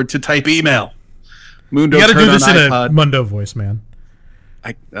keyboard to type email. Mundo, you gotta do this in iPod. a Mundo voice, man.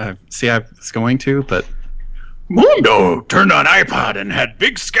 I was going to, but Mundo turned on iPod and had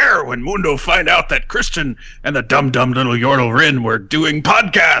big scare when Mundo find out that Christian and the dumb little Yordle Rin were doing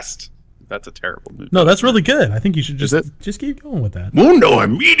podcast. That's a terrible movie. No, that's really good. I think you should just keep going with that. Mundo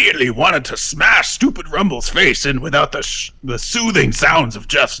immediately wanted to smash Stupid Rumble's face in without the soothing sounds of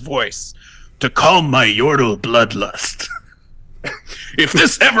Jeff's voice to calm my Yordle bloodlust. If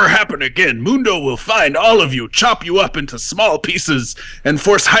this ever happen again, Mundo will find all of you, chop you up into small pieces, and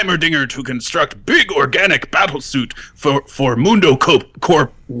force Heimerdinger to construct big organic battlesuit for Mundo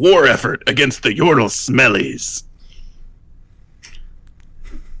Corp war effort against the Yordle Smellies.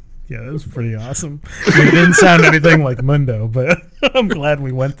 Yeah, that was pretty awesome. It didn't sound anything like Mundo, but I'm glad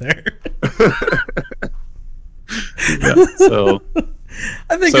we went there. Yeah, so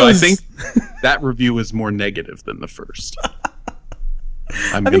I think that review is more negative than the first.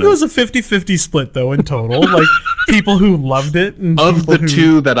 I think it was a 50-50 split, though, in total. Like, people who loved it. And of the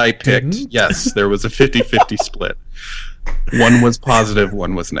two that I picked, didn't? yes, there was a 50-50 split. One was positive,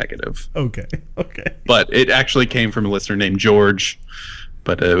 one was negative. Okay. But it actually came from a listener named George.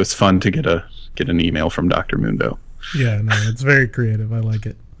 But it was fun to get an email from Dr. Mundo. Yeah, no, it's very creative. I like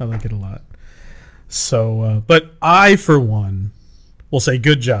it. I like it a lot. So, but I, for one, will say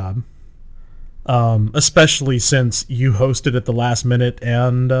good job. Especially since you hosted at the last minute,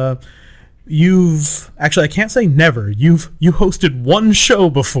 and you've actually, I can't say never. You hosted one show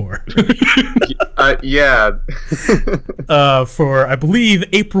before. Yeah. For I believe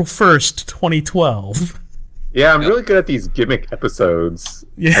April 1st, 2012. Yeah, I'm really good at these gimmick episodes.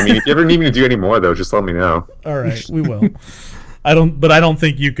 Yeah. I mean, if you ever need me to do any more, though, just let me know. All right, we will. I don't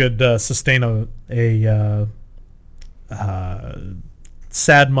think you could sustain a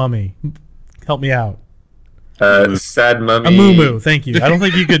sad mummy. Help me out. Sad mummy. A moo-moo, thank you. I don't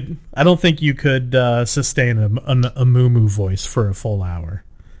think you could sustain a moo-moo voice for a full hour.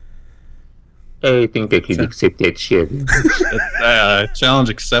 I think I can accept that shit. Challenge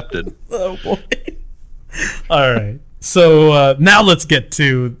accepted. Oh boy. All right. So now let's get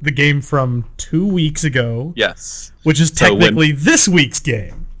to the game from 2 weeks ago. Yes. Which is technically this week's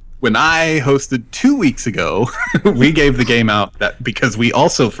game. When I hosted 2 weeks ago, we gave the game out because we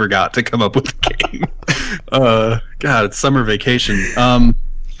also forgot to come up with the game. God, it's summer vacation.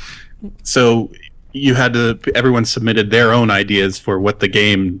 So everyone submitted their own ideas for what the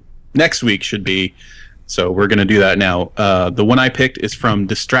game next week should be. So we're going to do that now. The one I picked is from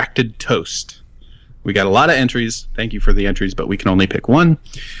Distracted Toast. We got a lot of entries. Thank you for the entries, but we can only pick one.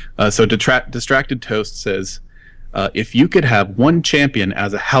 So Distracted Toast says, if you could have one champion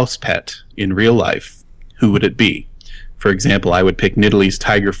as a house pet in real life, who would it be? For example, I would pick Nidalee's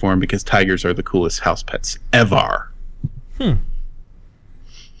tiger form because tigers are the coolest house pets ever.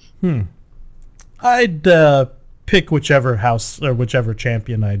 I'd pick whichever house or whichever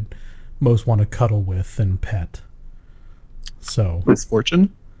champion I'd most want to cuddle with and pet. So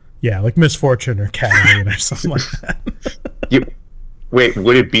Misfortune? Yeah, like Misfortune or Catalina or something like that. Wait,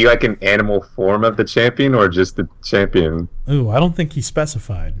 would it be like an animal form of the champion or just the champion? Ooh, I don't think he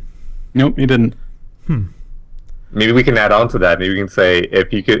specified. Nope, he didn't. Maybe we can add on to that. Maybe we can say if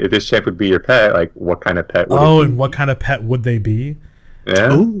this champ would be your pet, like what kind of pet would it be? And what kind of pet would they be?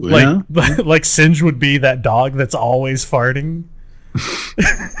 Yeah. Ooh, Like Singe would be that dog that's always farting.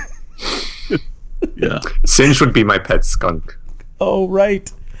 Yeah. Singe would be my pet skunk. Oh,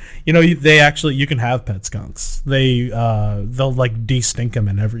 right. You know, you can have pet skunks. They'll like de-stink them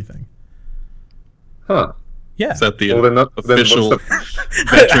and everything. Huh. Yeah. Is that the Well, then official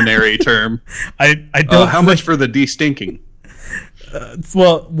veterinary term? I don't. How much for the de-stinking?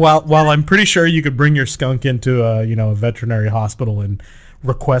 Well, while I'm pretty sure you could bring your skunk into a veterinary hospital and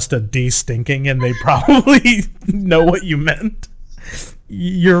request a de-stinking, and they probably know what you meant.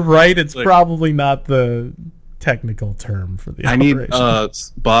 You're right. It's probably not the technical term for the operation.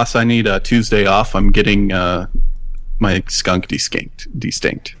 Boss, I need a Tuesday off. I'm getting my skunk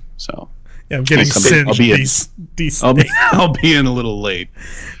de-stinked. So Yeah, I'm getting singed. I'll be in a little late.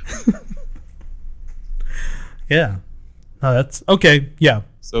 Yeah. Oh, that's okay. Yeah.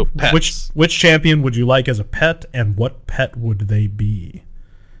 So pets. Which champion would you like as a pet, and what pet would they be?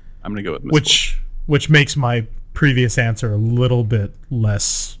 I'm gonna go with Miss which makes my previous answer a little bit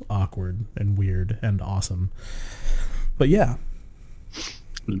less awkward and weird and awesome. But yeah.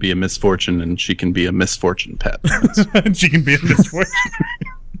 It'd be a misfortune, and she can be a misfortune pet. She can be a misfortune.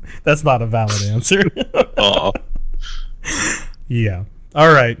 That's not a valid answer. Oh. Yeah.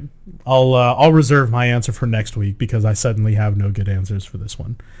 All right. I'll reserve my answer for next week because I suddenly have no good answers for this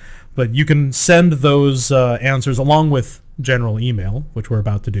one. But you can send those answers along with general email, which we're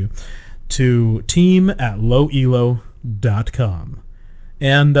about to do, to team@lowelo.com.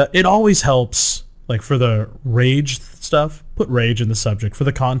 And it always helps, like for the rage stuff, put rage in the subject. For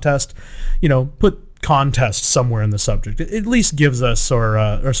the contest, put contest somewhere in the subject. It at least gives us,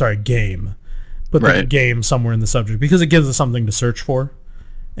 game. Put the game somewhere in the subject because it gives us something to search for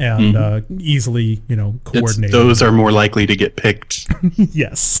and easily, coordinate. Those are more likely to get picked.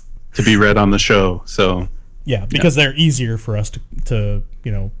 Yes. To be read on the show. So yeah, because they're easier for us to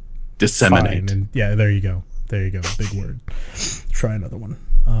disseminate. And there you go. Big word. Try another one.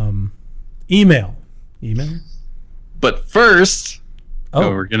 Email. But first,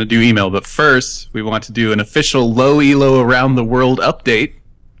 we're going to do email. But first, we want to do an official Low Elo Around the World update.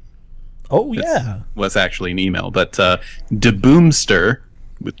 Oh, yeah. This was actually an email. But DeBoomster,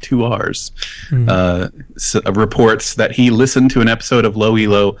 with 2 R's, reports that he listened to an episode of Low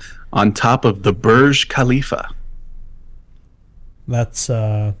Elo on top of the Burj Khalifa. That's,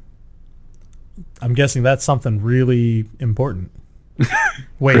 I'm guessing that's something really important.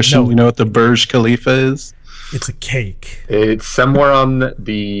 Wait, Christian, no. you know what the Burj Khalifa is? It's a cake. It's somewhere on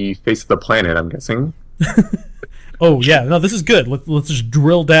the face of the planet, I'm guessing. Oh, yeah. No, this is good. Let's just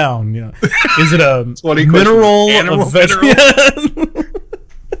drill down. Is it a mineral?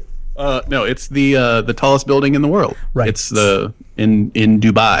 No, it's the tallest building in the world. Right. It's in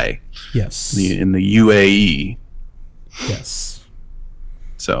Dubai. Yes. In the UAE. Yes.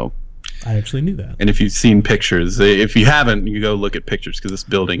 So I actually knew that. And if you've seen pictures, if you haven't, you go look at pictures because this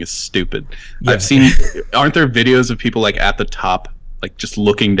building is stupid. Yeah. I've seen. Aren't there videos of people like at the top, like just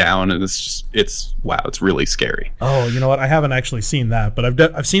looking down, and it's wow, it's really scary. Oh, you know what? I haven't actually seen that, but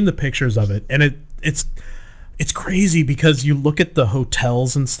I've seen the pictures of it, and it's crazy because you look at the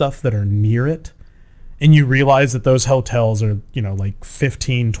hotels and stuff that are near it, and you realize that those hotels are like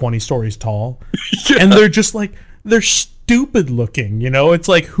 15, 20 stories tall, and they're just like they're stupid looking. It's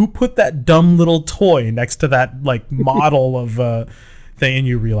like who put that dumb little toy next to that like model of thing, and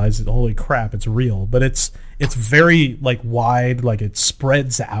you realize that holy crap, it's real, but it's very like wide, like it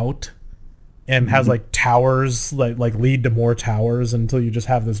spreads out and has like towers like lead to more towers until you just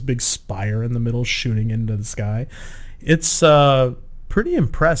have this big spire in the middle shooting into the sky. It's pretty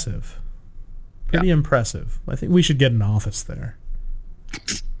impressive. Impressive. I think we should get an office there.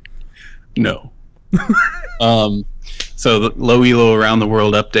 No. So the Low Elo Around the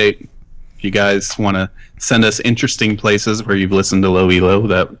World update. If you guys want to send us interesting places where you've listened to Low Elo,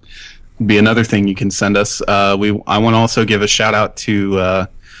 that would be another thing you can send us. I want to also give a shout out to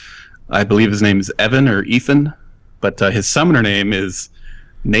I believe his name is Evan or Ethan, but his summoner name is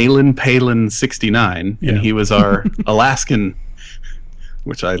Naylan Palin 69, and he was our Alaskan,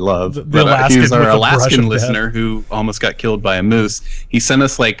 which I love. He was our Alaskan listener who almost got killed by a moose. He sent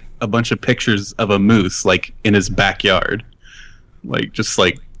us like a bunch of pictures of a moose like in his backyard, like just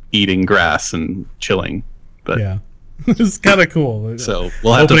like eating grass and chilling. But yeah, it's kind of cool. So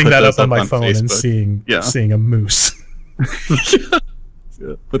we'll have opening to put that up on my on phone Facebook. and seeing a moose.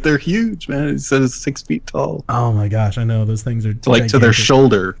 Yeah. But they're huge, man. It says 6 feet tall. Oh my gosh, I know those things are like to their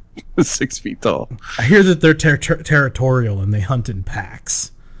shoulder, 6 feet tall. I hear that they're territorial and they hunt in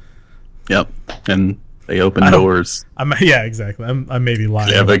packs. Yep, and they open doors. Yeah, exactly. I may be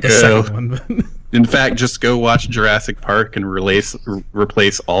lying. Yeah, about the second one. In fact, just go watch Jurassic Park and replace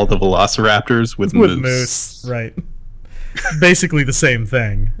all the velociraptors with moose. Right. Basically the same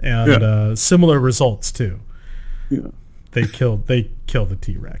thing, and similar results too. Yeah. They kill the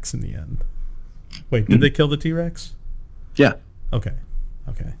T-Rex in the end. Wait, did they kill the T-Rex? Yeah. Okay.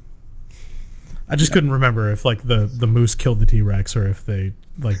 I just couldn't remember if like the moose killed the T-Rex or if they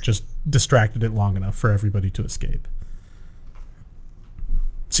like just distracted it long enough for everybody to escape.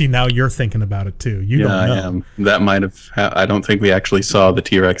 See, now you're thinking about it too. You don't know. I am. That might have. I don't think we actually saw the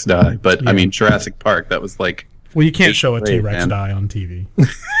T-Rex die, but I mean Jurassic Park. That was like. Well, you can't show a T-Rex die on TV.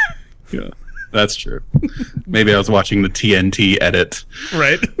 Yeah. That's true. Maybe I was watching the TNT edit.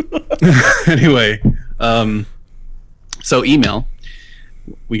 Right. Anyway, so email.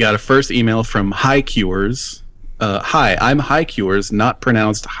 we got a first email from High Cures. Hi, I'm High Cures, not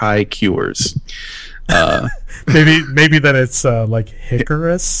pronounced High Cures. Maybe that it's like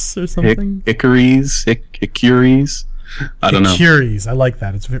Hickoris or something. Hickories. I don't know. Hickories. I like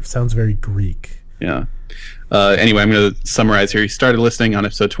that. It sounds very Greek. Yeah. Anyway, I'm going to summarize here. He started listening on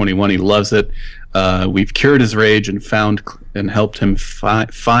episode 21. He loves it. We've cured his rage and helped him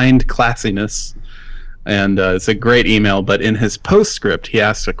find classiness. And it's a great email. But in his postscript, he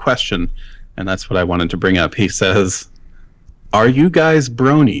asked a question, and that's what I wanted to bring up. He says, "Are you guys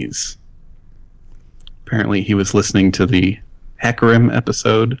bronies?" Apparently, he was listening to the Hecarim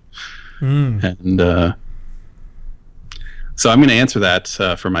episode, and so I'm going to answer that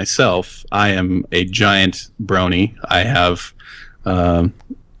for myself. I am a giant brony. I have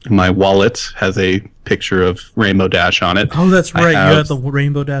my wallet has a picture of Rainbow Dash on it. Oh, that's right. You had the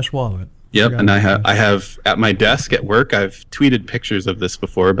Rainbow Dash wallet. Yep, and I have at my desk at work. I've tweeted pictures of this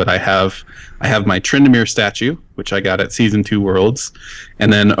before, but I have my Tryndamere statue, which I got at Season 2 Worlds,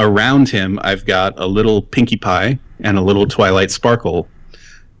 and then around him I've got a little Pinkie Pie and a little Twilight Sparkle,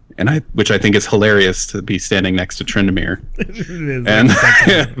 which I think is hilarious to be standing next to Tryndamere. And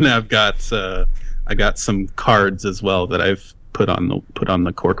I've got some cards as well that I've put on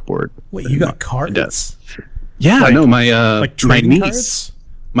the cork board. Wait, you got cards? Yeah, my trading niece. Cards?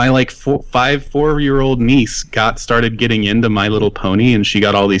 My 4-year-old niece started getting into My Little Pony, and she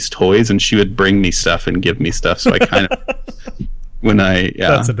got all these toys, and she would bring me stuff and give me stuff. So I kind of,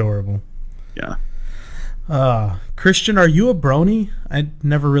 that's adorable. Yeah. Christian, are you a brony? I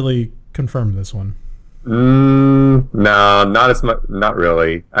never really confirmed this one. No, not as much. Not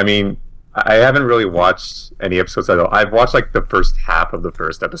really. I mean, I haven't really watched any episodes at all. I've watched like the first half of the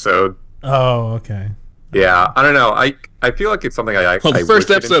first episode. Oh, okay. Yeah, I don't know. I feel like it's something Well, the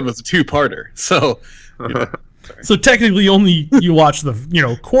first episode was a two-parter, so. So technically, only you watch the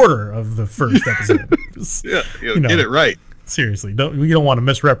quarter of the first episode. Yeah, get it right. Seriously, you don't want to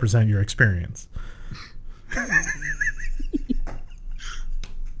misrepresent your experience.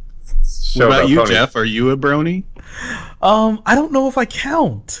 What about you, Jeff? Are you a brony? I don't know if I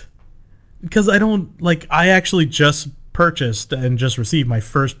count because I don't I actually just purchased and just received my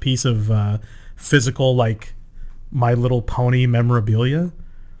first piece of physical My Little Pony memorabilia.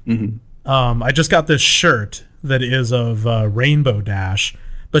 Mm-hmm. I just got this shirt that is of Rainbow Dash,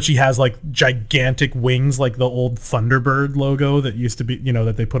 but she has gigantic wings like the old Thunderbird logo that used to be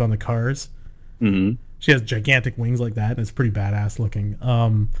that they put on the cars. Mm-hmm. She has gigantic wings like that, and it's pretty badass looking.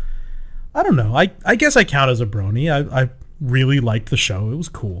 I don't know. I guess I count as a brony. I really liked the show. It was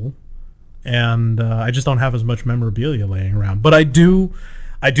cool, and I just don't have as much memorabilia laying around. But I do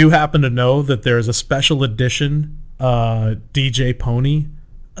happen to know that there's a special edition DJ Pony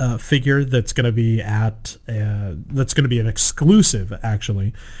figure that's going to be that's going to be an exclusive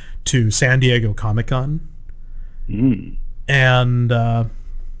actually to San Diego Comic-Con. And I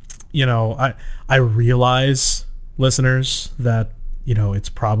realize, listeners, that it's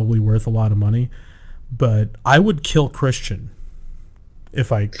probably worth a lot of money, but I would kill Christian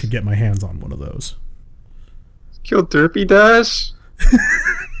if I could get my hands on one of those. Kill Derpy Dash?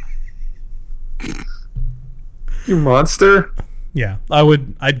 You monster. Yeah,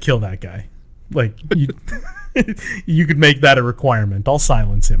 I'd kill that guy. You could make that a requirement. I'll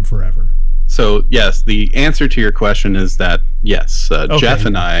silence him forever. So, yes, the answer to your question is that, yes, okay. Jeff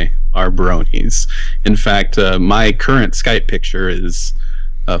and I are bronies. In fact, my current Skype picture is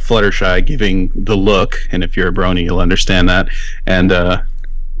Fluttershy giving the look, and if you're a brony, you'll understand that. And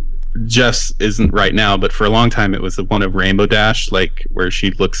Jeff's isn't right now, but for a long time it was the one of Rainbow Dash, where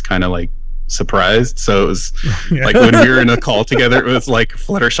she looks kind of surprised. So it was when we were in a call together, it was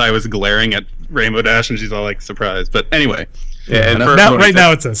Fluttershy was glaring at Rainbow Dash, and she's all surprised. But anyway, yeah. And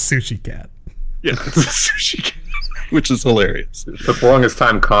now it's a sushi cat. Yeah, it's a sushi cat, which is hilarious. For the longest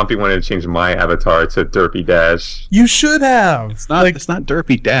time, Compy wanted to change my avatar to Derpy Dash. You should have. It's not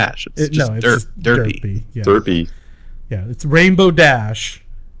Derpy Dash. It's just Derpy. Yeah. Derpy. Yeah, it's Rainbow Dash.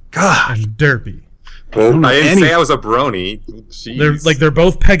 God. And Derpy. Well, I didn't say I was a brony. Jeez. They're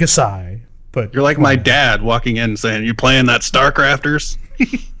both Pegasi, but you're like my dad walking in saying, "You playing that StarCrafters?"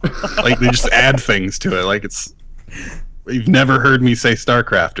 They just add things to it. It's. You've never heard me say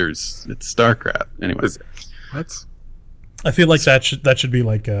StarCrafters. It's StarCraft. Anyway. What? I feel like that should be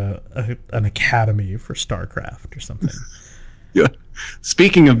an academy for StarCraft or something. Yeah.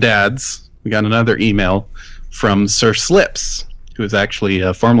 Speaking of dads, we got another email from Sir Slips, who is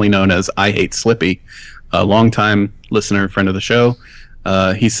actually formerly known as I Hate Slippy, a longtime listener, friend of the show.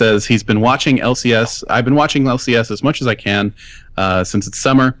 He says he's been watching LCS. I've been watching LCS as much as I can since it's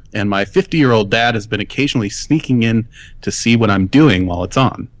summer, and my 50-year-old dad has been occasionally sneaking in to see what I'm doing while it's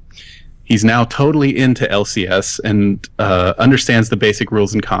on. He's now totally into LCS and understands the basic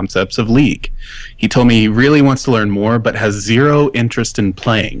rules and concepts of League. He told me he really wants to learn more, but has zero interest in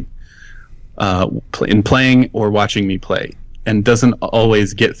playing or watching me play, and doesn't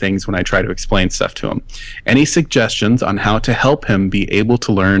always get things when I try to explain stuff to him. Any suggestions on how to help him be able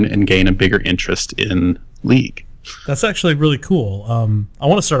to learn and gain a bigger interest in League? That's actually really cool. I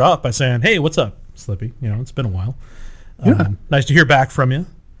want to start off by saying, hey, what's up, Slippy? It's been a while. Nice to hear back from you.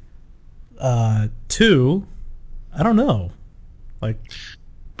 Two, I don't know. But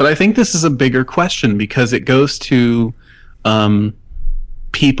I think this is a bigger question because it goes to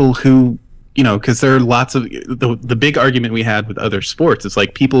people who, because there are lots of the big argument we had with other sports is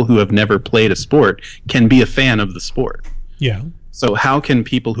like people who have never played a sport can be a fan of the sport. Yeah. So how can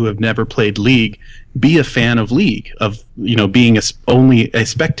people who have never played League be a fan of League, of being only a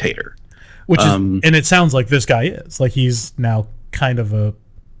spectator? Which is, and it sounds like this guy is like he's now kind of a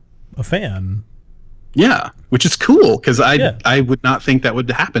fan. Yeah, which is cool because I would not think that would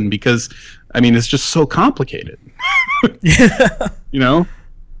happen because it's just so complicated. Yeah.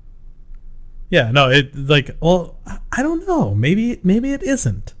 Yeah, no, I don't know. Maybe it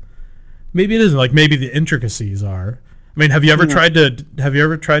isn't. Maybe it isn't. Like maybe the intricacies are. Have you ever tried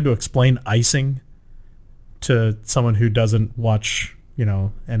to explain icing to someone who doesn't watch,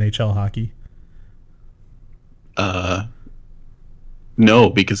 NHL hockey? No,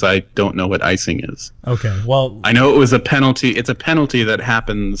 because I don't know what icing is. Okay, well, I know it was a penalty. It's a penalty that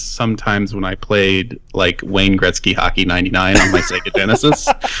happens sometimes when I played like Wayne Gretzky Hockey 99 on my Sega Genesis,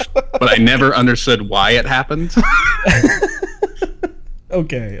 but I never understood why it happened.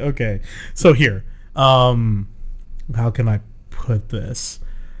 Okay. So here, how can I put this?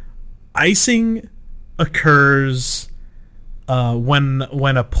 Icing occurs when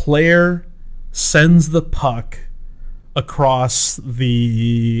a player sends the puck across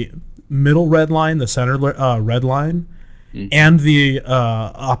the middle red line, the center red line, and the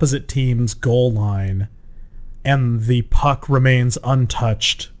opposite team's goal line, and the puck remains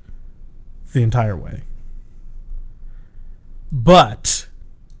untouched the entire way. But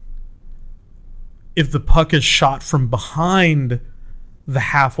if the puck is shot from behind the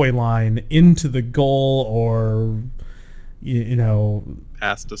halfway line into the goal or,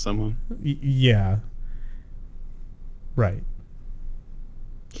 pass to someone. Yeah. Right.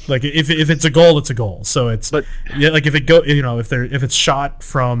 Like if it's a goal, it's a goal. So it's like if it go, if it's shot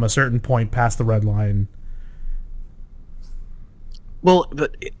from a certain point past the red line. Well,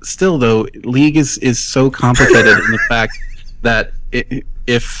 but still though, League is so complicated in the fact that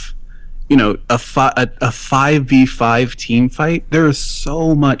if a 5v5 team fight, there is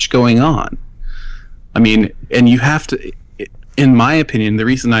so much going on. And you have to. In my opinion, the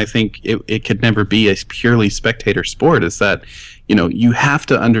reason I think it could never be a purely spectator sport is that, you have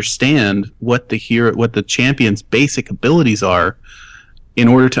to understand what the champion's basic abilities are in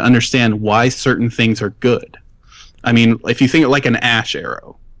order to understand why certain things are good. If you think of like an ash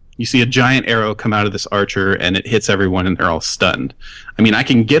arrow, you see a giant arrow come out of this archer and it hits everyone and they're all stunned. I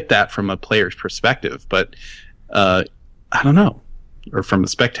can get that from a player's perspective, but I don't know, or from the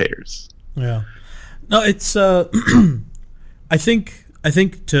spectators. Yeah. No, it's I think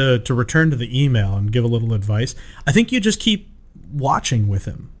to return to the email and give a little advice, I think you just keep watching with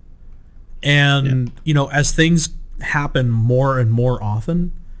him. And, as things happen more and more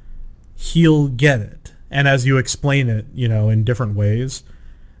often, he'll get it. And as you explain it, in different ways,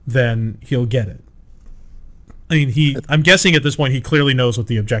 then he'll get it. I'm guessing at this point he clearly knows what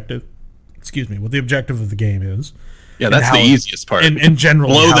the objective of the game is. Yeah, that's the easiest part. In general,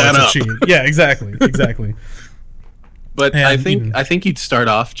 blow that up. Achieved. Yeah, exactly. But I think you'd start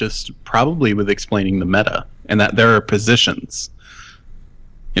off just probably with explaining the meta and that there are positions.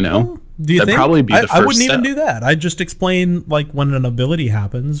 Do you think? Probably be the first I wouldn't step. even do that. I'd just explain like when an ability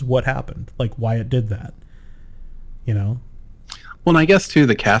happens, what happened, like why it did that. Well, and I guess too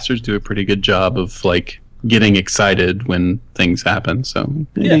the casters do a pretty good job of like getting excited when things happen. So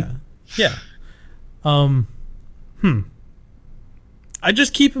maybe. Yeah. I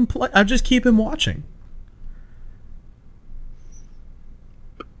just keep him watching.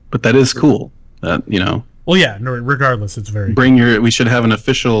 But that is cool. Well, yeah. No, regardless, it's very. We should have an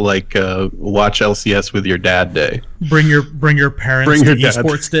official like watch LCS with your dad day. Bring your parents to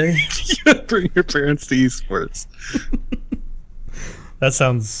esports day. Bring your parents to esports. That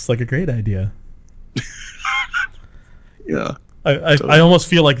sounds like a great idea. Yeah. I almost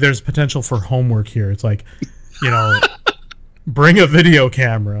feel like there's potential for homework here. It's like, bring a video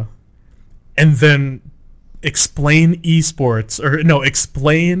camera, and then explain esports, or no,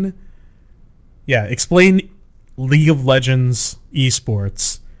 explain League of Legends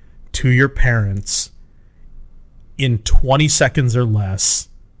esports to your parents in 20 seconds or less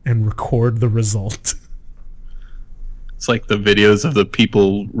and record the result. It's like the videos of the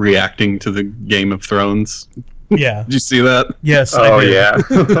people reacting to the Game of Thrones. Yeah. Did you see that? Yes. Oh, I did.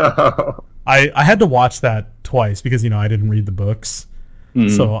 yeah. I had to watch that twice because, I didn't read the books.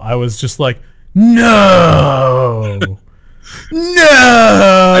 Mm. So I was just like, no!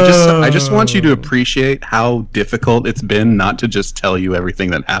 No! I just want you to appreciate how difficult it's been not to just tell you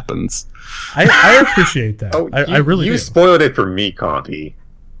everything that happens. I appreciate that. I really You do. spoiled it for me, Compy.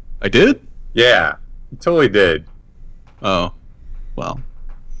 I did? Yeah, you totally did. Oh, well.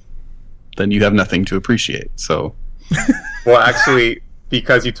 Then you have nothing to appreciate, so... Well, actually,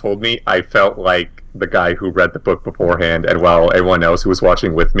 because you told me, I felt like the guy who read the book beforehand, and while everyone else who was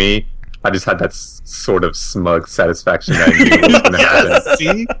watching with me, I just had that sort of smug satisfaction that I knew what was going to happen.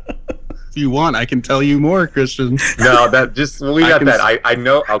 See? If you want, I can tell you more, Christian. No, we'll leave it at can that. I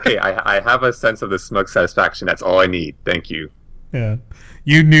know, okay, I have a sense of the smug satisfaction. That's all I need. Thank you. Yeah.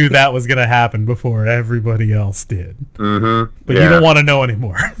 You knew that was going to happen before everybody else did. Mm-hmm. But you don't want to know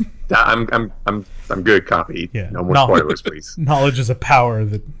anymore. I'm good, Copy. Yeah. No more spoilers, please. Knowledge is a power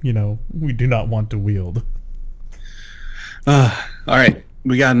that, we do not want to wield. All right.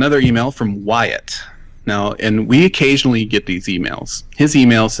 We got another email from Wyatt. Now, and we occasionally get these emails. His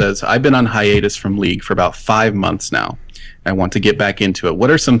email says, I've been on hiatus from League for about 5 months now. I want to get back into it. What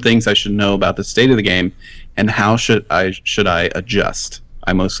are some things I should know about the state of the game, and how should I adjust?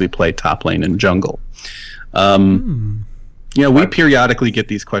 I mostly play top lane and jungle. We periodically get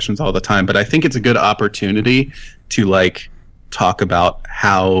these questions all the time, but I think it's a good opportunity to talk about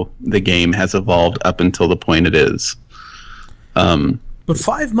how the game has evolved up until the point it is. But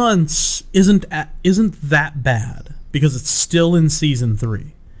 5 months isn't that bad because it's still in season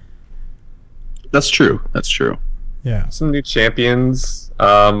 3. That's true. Yeah. Some new champions.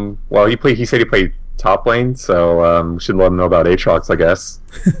 He said he played top lane, so we should let him know about Aatrox, I guess.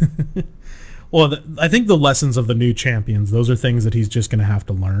 Well, I think the lessons of the new champions, those are things that he's just going to have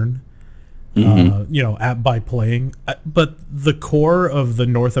to learn, by playing. But the core of the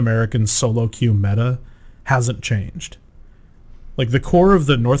North American solo queue meta hasn't changed. The core of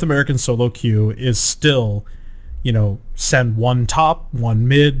the North American solo queue is still, send 1 top, 1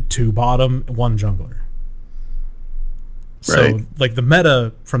 mid, 2 bottom, 1 jungler. So, Right. The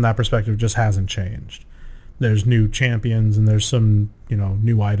meta from that perspective just hasn't changed. There's new champions and there's some,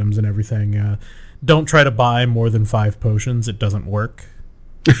 new items and everything. Don't try to buy more than 5 potions. It doesn't work.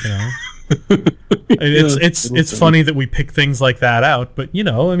 It's funny that we pick things like that out, but,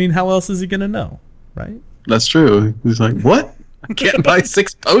 how else is he going to know, right? That's true. He's like, what? I can't buy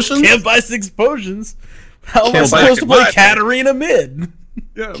 6 potions? Can't buy 6 potions? How am I Can't buy- supposed to play buy- Katarina mid?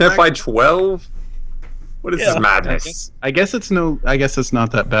 Yeah, Can't buy 12? What is this madness? I guess it's not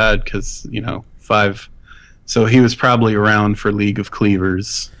that bad because 5. So he was probably around for League of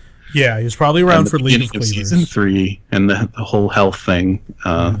Cleavers. Yeah, he was probably around for League of beginning Cleavers. season 3 and the whole health thing.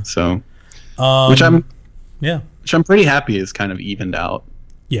 So, which I'm pretty happy is kind of evened out.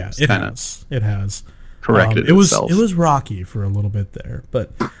 Yeah, it has Corrected it was itself. It was rocky for a little bit there,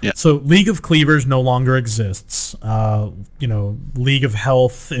 but Yeah. So League of Cleavers no longer exists. League of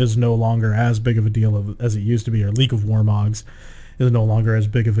Health is no longer as big of a deal as it used to be, or League of Warmogs is no longer as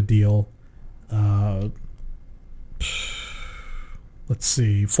big of a deal. Let's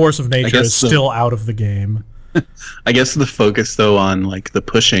see, Force of Nature is still out of the game. I guess the focus though on the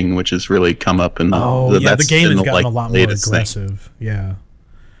pushing, which has really come up in the game has gotten a lot more aggressive. Thing. Yeah.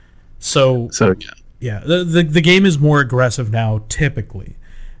 So yeah. The game is more aggressive now, typically.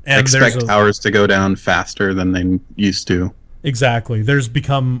 And expect towers to go down faster than they used to. Exactly. There's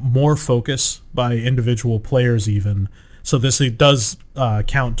become more focus by individual players even. So this does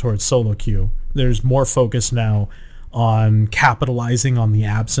count towards solo queue. There's more focus now on capitalizing on the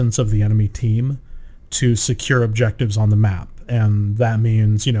absence of the enemy team to secure objectives on the map. And that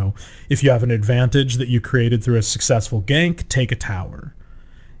means, if you have an advantage that you created through a successful gank, take a tower.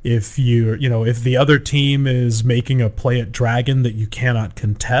 If if the other team is making a play at dragon that you cannot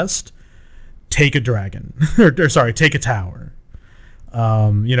contest, take a dragon. Take a tower.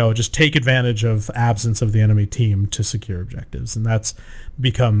 Just take advantage of absence of the enemy team to secure objectives. And that's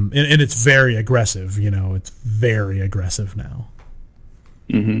become, and it's very aggressive, it's very aggressive now.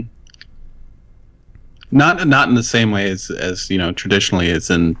 Mm-hmm. Not in the same way as traditionally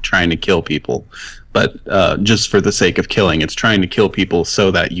as in trying to kill people, but just for the sake of killing, it's trying to kill people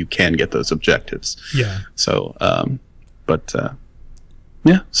so that you can get those objectives. Yeah. So, But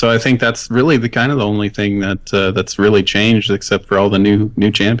yeah, so I think that's really the only thing that's really changed, except for all the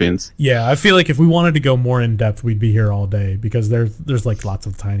new champions. Yeah, I feel like if we wanted to go more in depth, we'd be here all day because there's like lots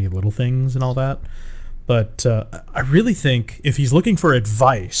of tiny little things and all that. But I really think if he's looking for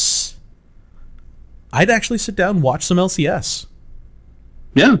advice, I'd actually sit down and watch some LCS.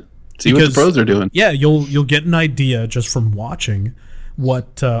 Yeah, see what the pros are doing. Yeah, you'll get an idea just from watching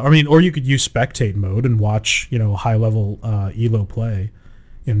what or you could use spectate mode and watch high level Elo play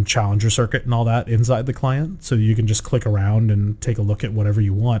in Challenger Circuit and all that inside the client, so you can just click around and take a look at whatever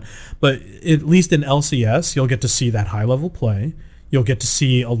you want. But at least in LCS, you'll get to see that high level play. You'll get to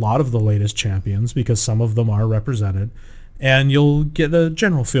see a lot of the latest champions because some of them are represented, and you'll get a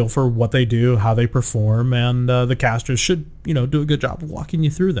general feel for what they do, how they perform, and the casters should do a good job of walking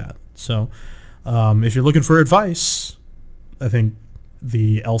you through that. So if you're looking for advice, I think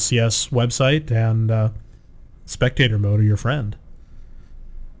the LCS website and spectator mode are your friend.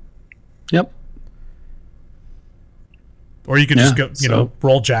 Yep. Or you could just go,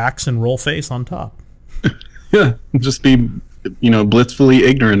 roll jacks and roll face on top. Yeah, just be, blissfully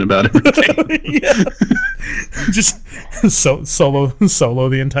ignorant about everything. Yeah. Just solo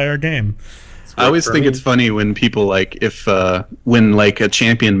the entire game. I always think it's funny when people when a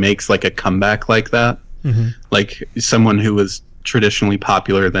champion makes like a comeback like that, like someone who was traditionally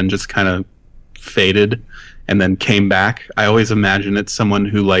popular then just kind of faded and then came back. I always imagine it's someone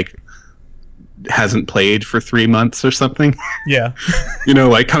who hasn't played for 3 months or something. Yeah.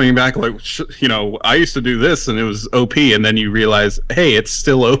 Coming back I used to do this and it was OP, and then you realize, hey, it's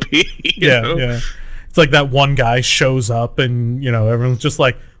still OP. Yeah. It's like that one guy shows up and everyone's just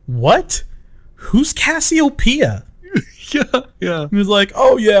like, what? Who's Cassiopeia? Yeah. He was like,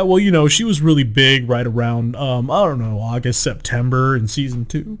 oh yeah, well she was really big right around I don't know, August, September in season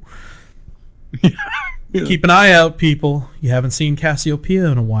 2. Yeah. Keep an eye out, people. You haven't seen Cassiopeia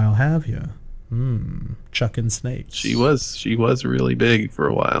in a while, have you? Chucking snakes. She was really big for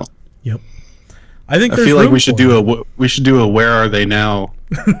a while. Yep. I feel like we should do a Where Are They Now?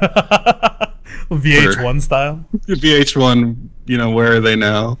 VH1 style. VH1, Where Are They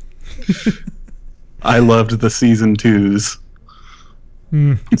Now? I loved the season 2s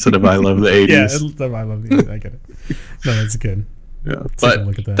instead of I love the 80s. Yeah, I love the 80s. I get it. No, that's good. Yeah,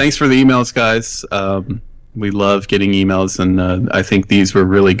 but thanks for the emails, guys. We love getting emails, and I think these were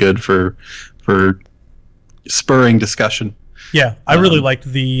really good for spurring discussion. Yeah, I really liked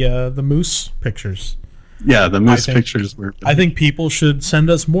the moose pictures. Yeah, the moose pictures were... I think people should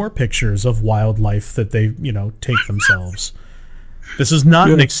send us more pictures of wildlife that they, take themselves. This is not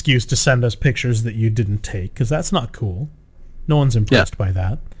an excuse to send us pictures that you didn't take, because that's not cool. No one's impressed by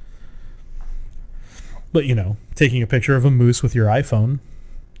that. But, taking a picture of a moose with your iPhone,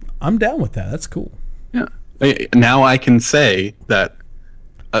 I'm down with that. That's cool. Yeah. Now I can say that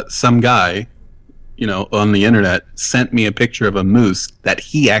some guy, on the internet sent me a picture of a moose that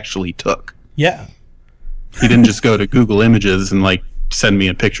he actually took. Yeah. He didn't just go to Google Images and send me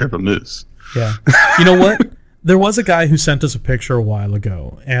a picture of a moose. Yeah. You know what? There was a guy who sent us a picture a while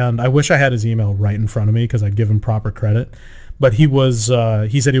ago, and I wish I had his email right in front of me because I'd give him proper credit. But he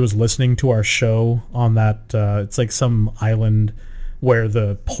said he was listening to our show on that, it's like some island where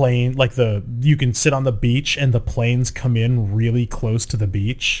the plane, you can sit on the beach and the planes come in really close to the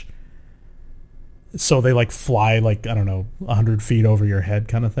beach. So they fly, I don't know, 100 feet over your head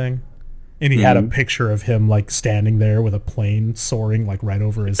kind of thing. And he had a picture of him standing there with a plane soaring right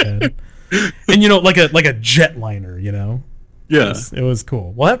over his head. And like a jetliner, Yeah. It was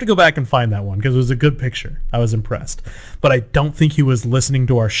cool. We'll have to go back and find that one because it was a good picture. I was impressed. But I don't think he was listening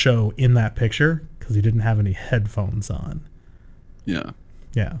to our show in that picture because he didn't have any headphones on. Yeah.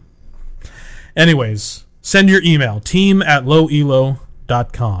 Yeah. Anyways, send your email,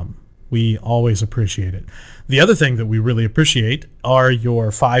 team@lowelo.com. We always appreciate it. The other thing that we really appreciate are your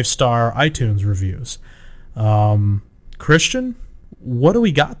 5-star iTunes reviews. Christian, what do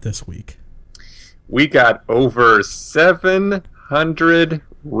we got this week? We got over 700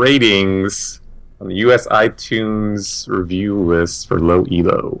 ratings on the US iTunes review list for Low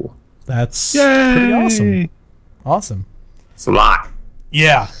Elo. That's pretty awesome. Awesome. It's a lot.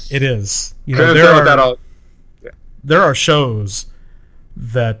 Yeah, it is. There are shows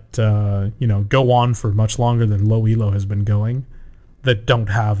that go on for much longer than Low Elo has been going that don't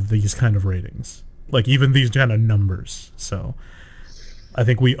have these kind of ratings, even these kind of numbers. So I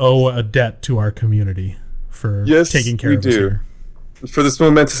think we owe a debt to our community for taking care of us here. For this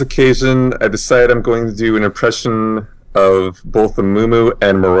momentous occasion, I decided I'm going to do an impression of both the Mumu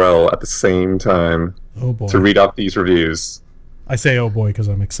and Morel at the same time. Oh boy. To read off these reviews. I say oh boy because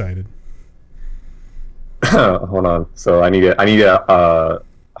I'm excited. Hold on. So I need to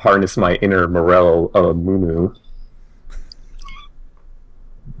harness my inner Morello Mumu.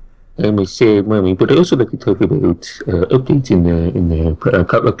 I'm sad, Mommy, but I also like to talk about updates in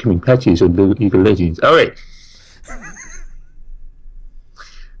the upcoming patches of League of Legends. All right.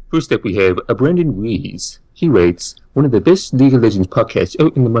 First up, we have Brandon Rees. He writes, one of the best League of Legends podcasts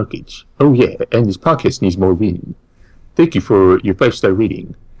out in the market. Oh yeah, and this podcast needs more reading. Thank you for your 5-star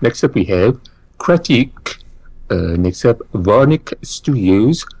rating. Next up, we have Kratik. Next up, Varnik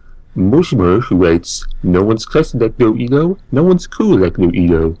Studios. Moshimer, who writes, no one's classy like Low Elo, no one's cool like Low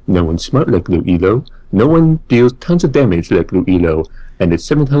Elo, no one's smart like Low Elo, no one deals tons of damage like Low Elo, and its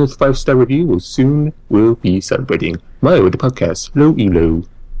 700th 5-star review will be celebrating. Mario with the podcast, Low Elo.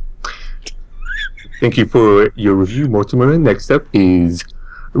 Thank you for your review, Mortimer. Next up is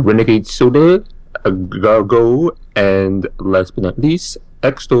Renegade Soda, Gargo, and last but not least,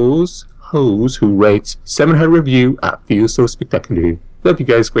 Extos Hose, who writes, 700 review, I feel so spectacular. Love you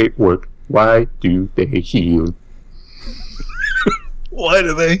guys, great work. Why do they heal? Why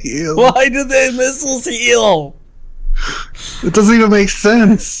do they heal? Why do the missiles heal? It doesn't even make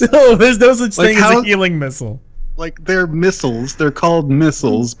sense. No, there's no such Like thing as a healing missile. Like, they're missiles. They're called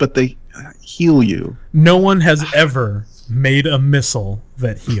missiles, but they heal you. No one has ever made a missile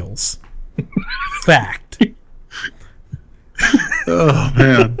that heals. Fact. Oh,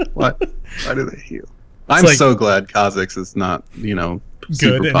 man. Why do they heal? I'm like- so glad Kha'Zix is not,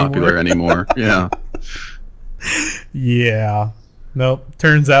 super Good popular anymore. Yeah. Yeah. Nope.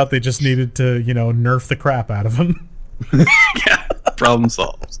 Turns out they just needed to, nerf the crap out of him. Yeah. Problem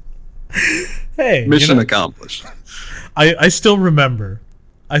solved. Hey. Mission accomplished. I still remember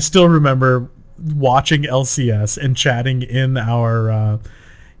watching LCS and chatting in our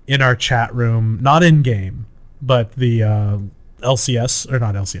chat room, not in game, but the LCS, or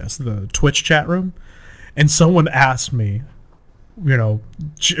not LCS, the Twitch chat room, and someone asked me,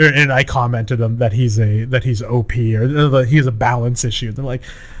 and I commented him that he's OP, or that he's a balance issue. They're like,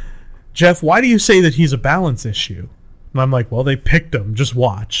 Jeff, why do you say that he's a balance issue? And I'm like, well, they picked him, just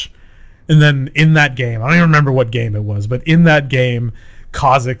watch. And then in that game, I don't even remember what game it was, but in that game,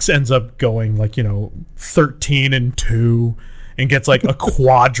 Kha'Zix ends up going 13-2 and gets like a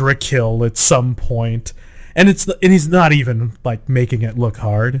quadra kill at some point, and he's not even like making it look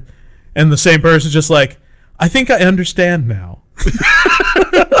hard. And the same person's just like, I think I understand now.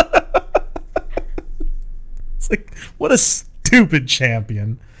 It's like, what a stupid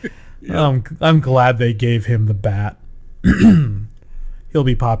champion. Yeah. I'm glad they gave him the bat. He'll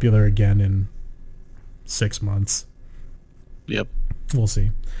be popular again in 6 months. Yep. We'll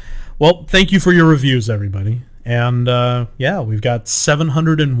see. Well, thank you for your reviews, everybody. And we've got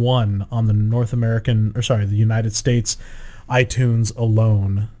 701 on the the United States iTunes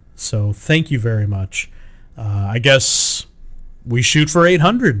alone. So thank you very much. I guess we shoot for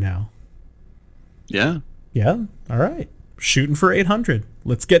 800 now. Yeah. Yeah. All right. Shooting for 800.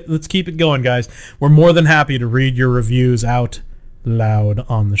 Let's keep it going, guys. We're more than happy to read your reviews out loud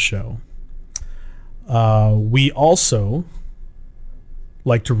on the show. We also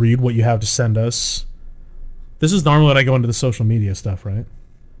like to read what you have to send us. This is normally when I go into the social media stuff, right?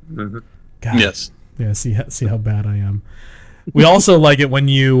 Mm-hmm. God. Yes. Yeah, see how bad I am. We also like it when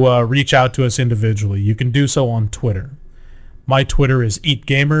you reach out to us individually. You can do so on Twitter. My Twitter is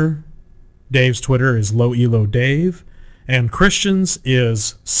EatGamer. Dave's Twitter is LowEloDave. And Christian's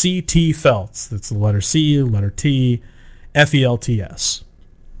is CT Felts. That's the letter C, letter T, FELTS.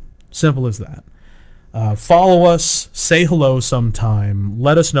 Simple as that. Follow us, say hello sometime,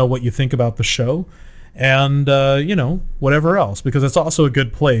 let us know what you think about the show, and whatever else, because it's also a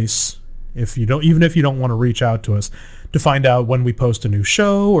good place even if you don't want to reach out to us, to find out when we post a new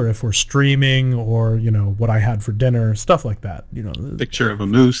show, or if we're streaming, or what I had for dinner, stuff like that. Picture of a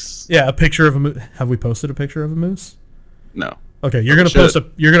moose. Yeah, a picture of a moose. Have we posted a picture of a moose? No. Okay, you're gonna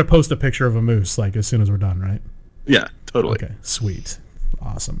post a picture of a moose like as soon as we're done, right? Yeah, totally. Okay, sweet.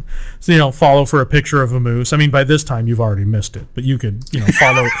 Awesome. So, follow for a picture of a moose. I mean, by this time you've already missed it, but you could,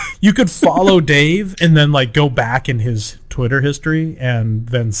 follow. You could follow Dave and then go back in his Twitter history and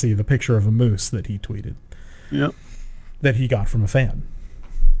then see the picture of a moose that he tweeted. Yep. That he got from a fan,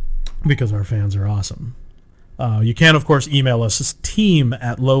 because our fans are awesome. You can, of course, email us. It's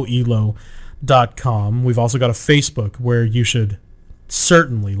team@lowelo.com. We've also got a Facebook where you should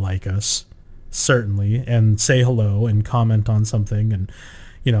certainly like us. Certainly, and say hello and comment on something, and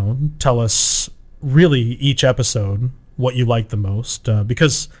tell us really each episode what you like the most,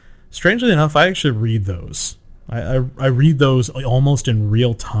 because strangely enough I actually read those. I read those almost in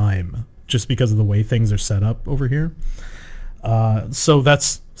real time, just because of the way things are set up over here. So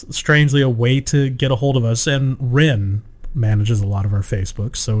that's strangely a way to get a hold of us. And Rin manages a lot of our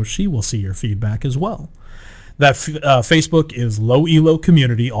Facebook, so she will see your feedback as well. That Facebook is Low Elo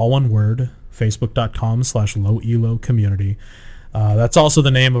Community, all one word, facebook.com/Low Elo Community. That's also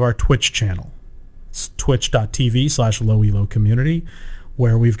the name of our Twitch channel. It's twitch.tv/Low Elo Community,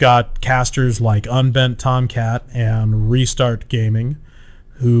 where we've got casters like Unbent Tomcat and Restart Gaming,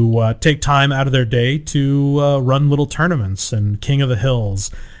 who take time out of their day to run little tournaments and King of the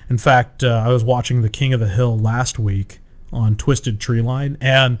Hills. In fact, I was watching the King of the Hill last week on Twisted Treeline,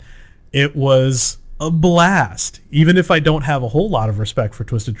 and it was a blast. Even if I don't have a whole lot of respect for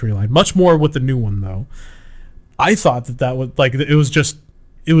Twisted Treeline, much more with the new one though. I thought that was like, it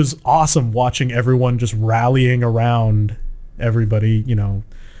was awesome watching everyone just rallying around everybody,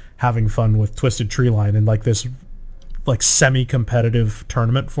 having fun with Twisted Treeline and like this like semi-competitive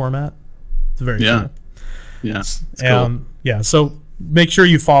tournament format. It's very cool. Yeah. It's cool. Yeah, so make sure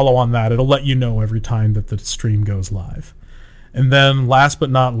you follow on that. It'll let you know every time that the stream goes live. And then last but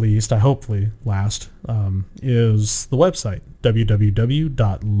not least, hopefully last, is the website,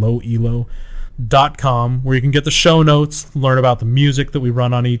 www.lowelo.com, where you can get the show notes, learn about the music that we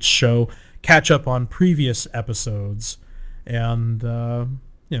run on each show, catch up on previous episodes, and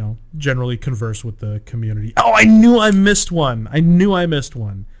generally converse with the community. Oh, I knew I missed one.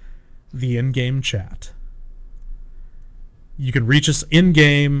 The in-game chat. You can reach us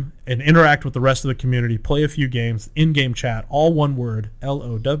in-game and interact with the rest of the community, play a few games, in-game chat, all one word,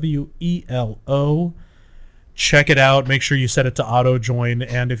 LOWELO. Check it out. Make sure you set it to auto-join.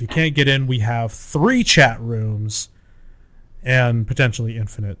 And if you can't get in, we have 3 chat rooms and potentially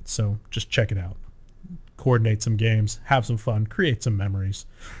infinite. So just check it out. Coordinate some games, have some fun, create some memories.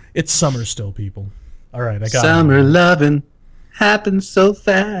 It's summer still, people. All right, I got summer loving happens so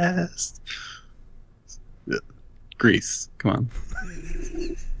fast. Grease, come on.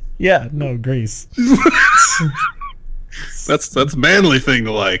 Yeah, no, Grease. That's a manly thing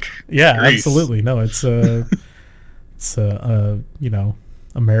to like. Yeah, Grease. Absolutely. No, it's a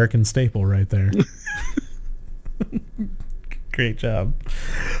American staple right there. Great job.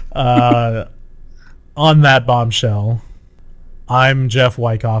 On that bombshell, I'm Jeff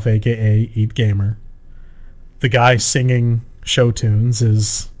Wyckoff, a.k.a. Eat Gamer. The guy singing show tunes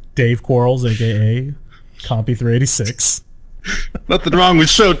is Dave Quarles, a.k.a. Compy386. Nothing wrong with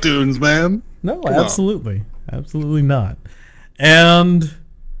show tunes, man. No, absolutely. Absolutely not. And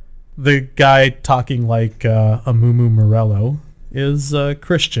the guy talking like a Mumu Morello is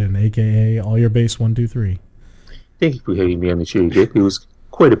Christian, a.k.a. All Your Base 123. Thank you for having me on the show, Jeff. It was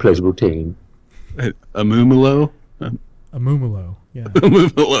quite a pleasurable time. A Mumulo? A Mumulo, yeah. A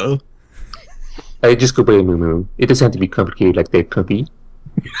Mumulo. I just go by a Mumu. It doesn't have to be complicated like that, Compy.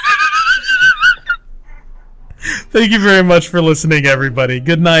 Thank you very much for listening, everybody.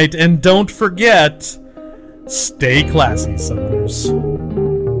 Good night, and don't forget, stay classy, Southerners.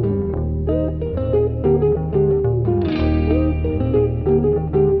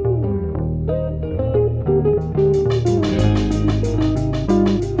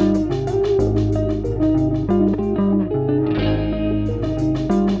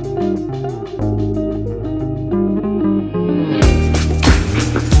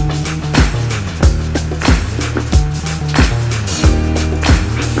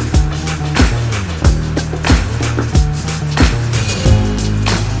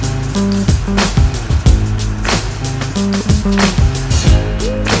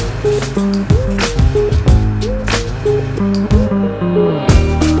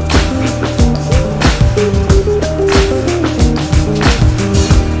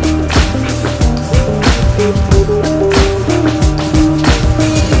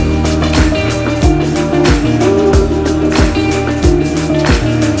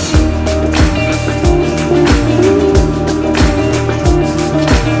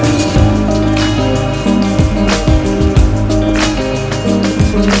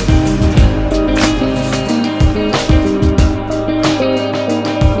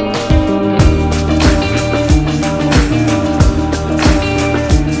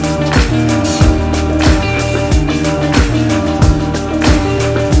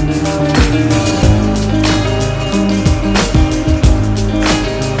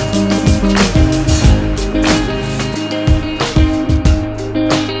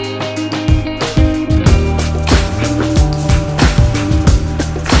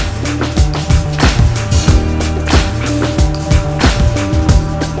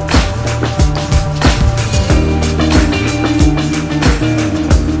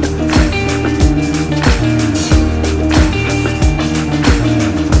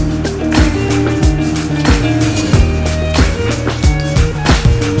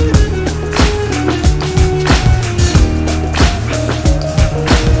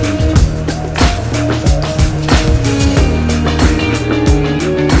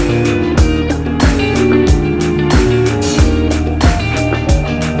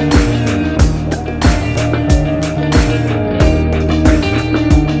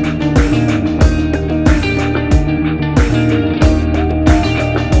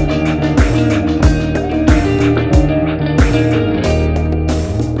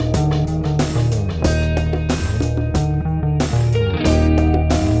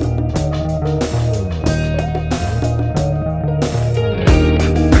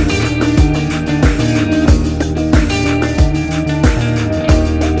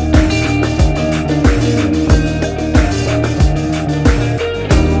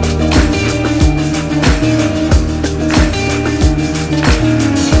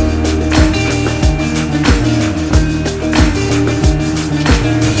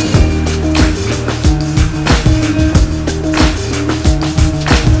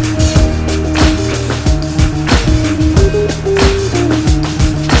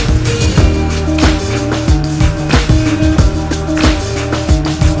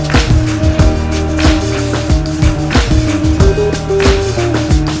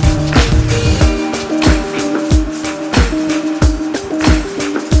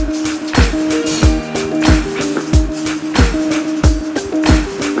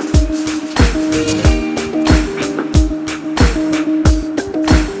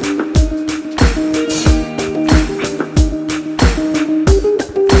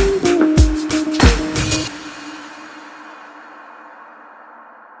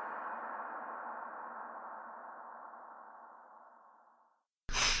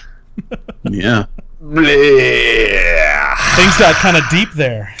 Yeah. Things got kind of deep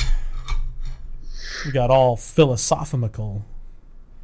there. We got all philosophical.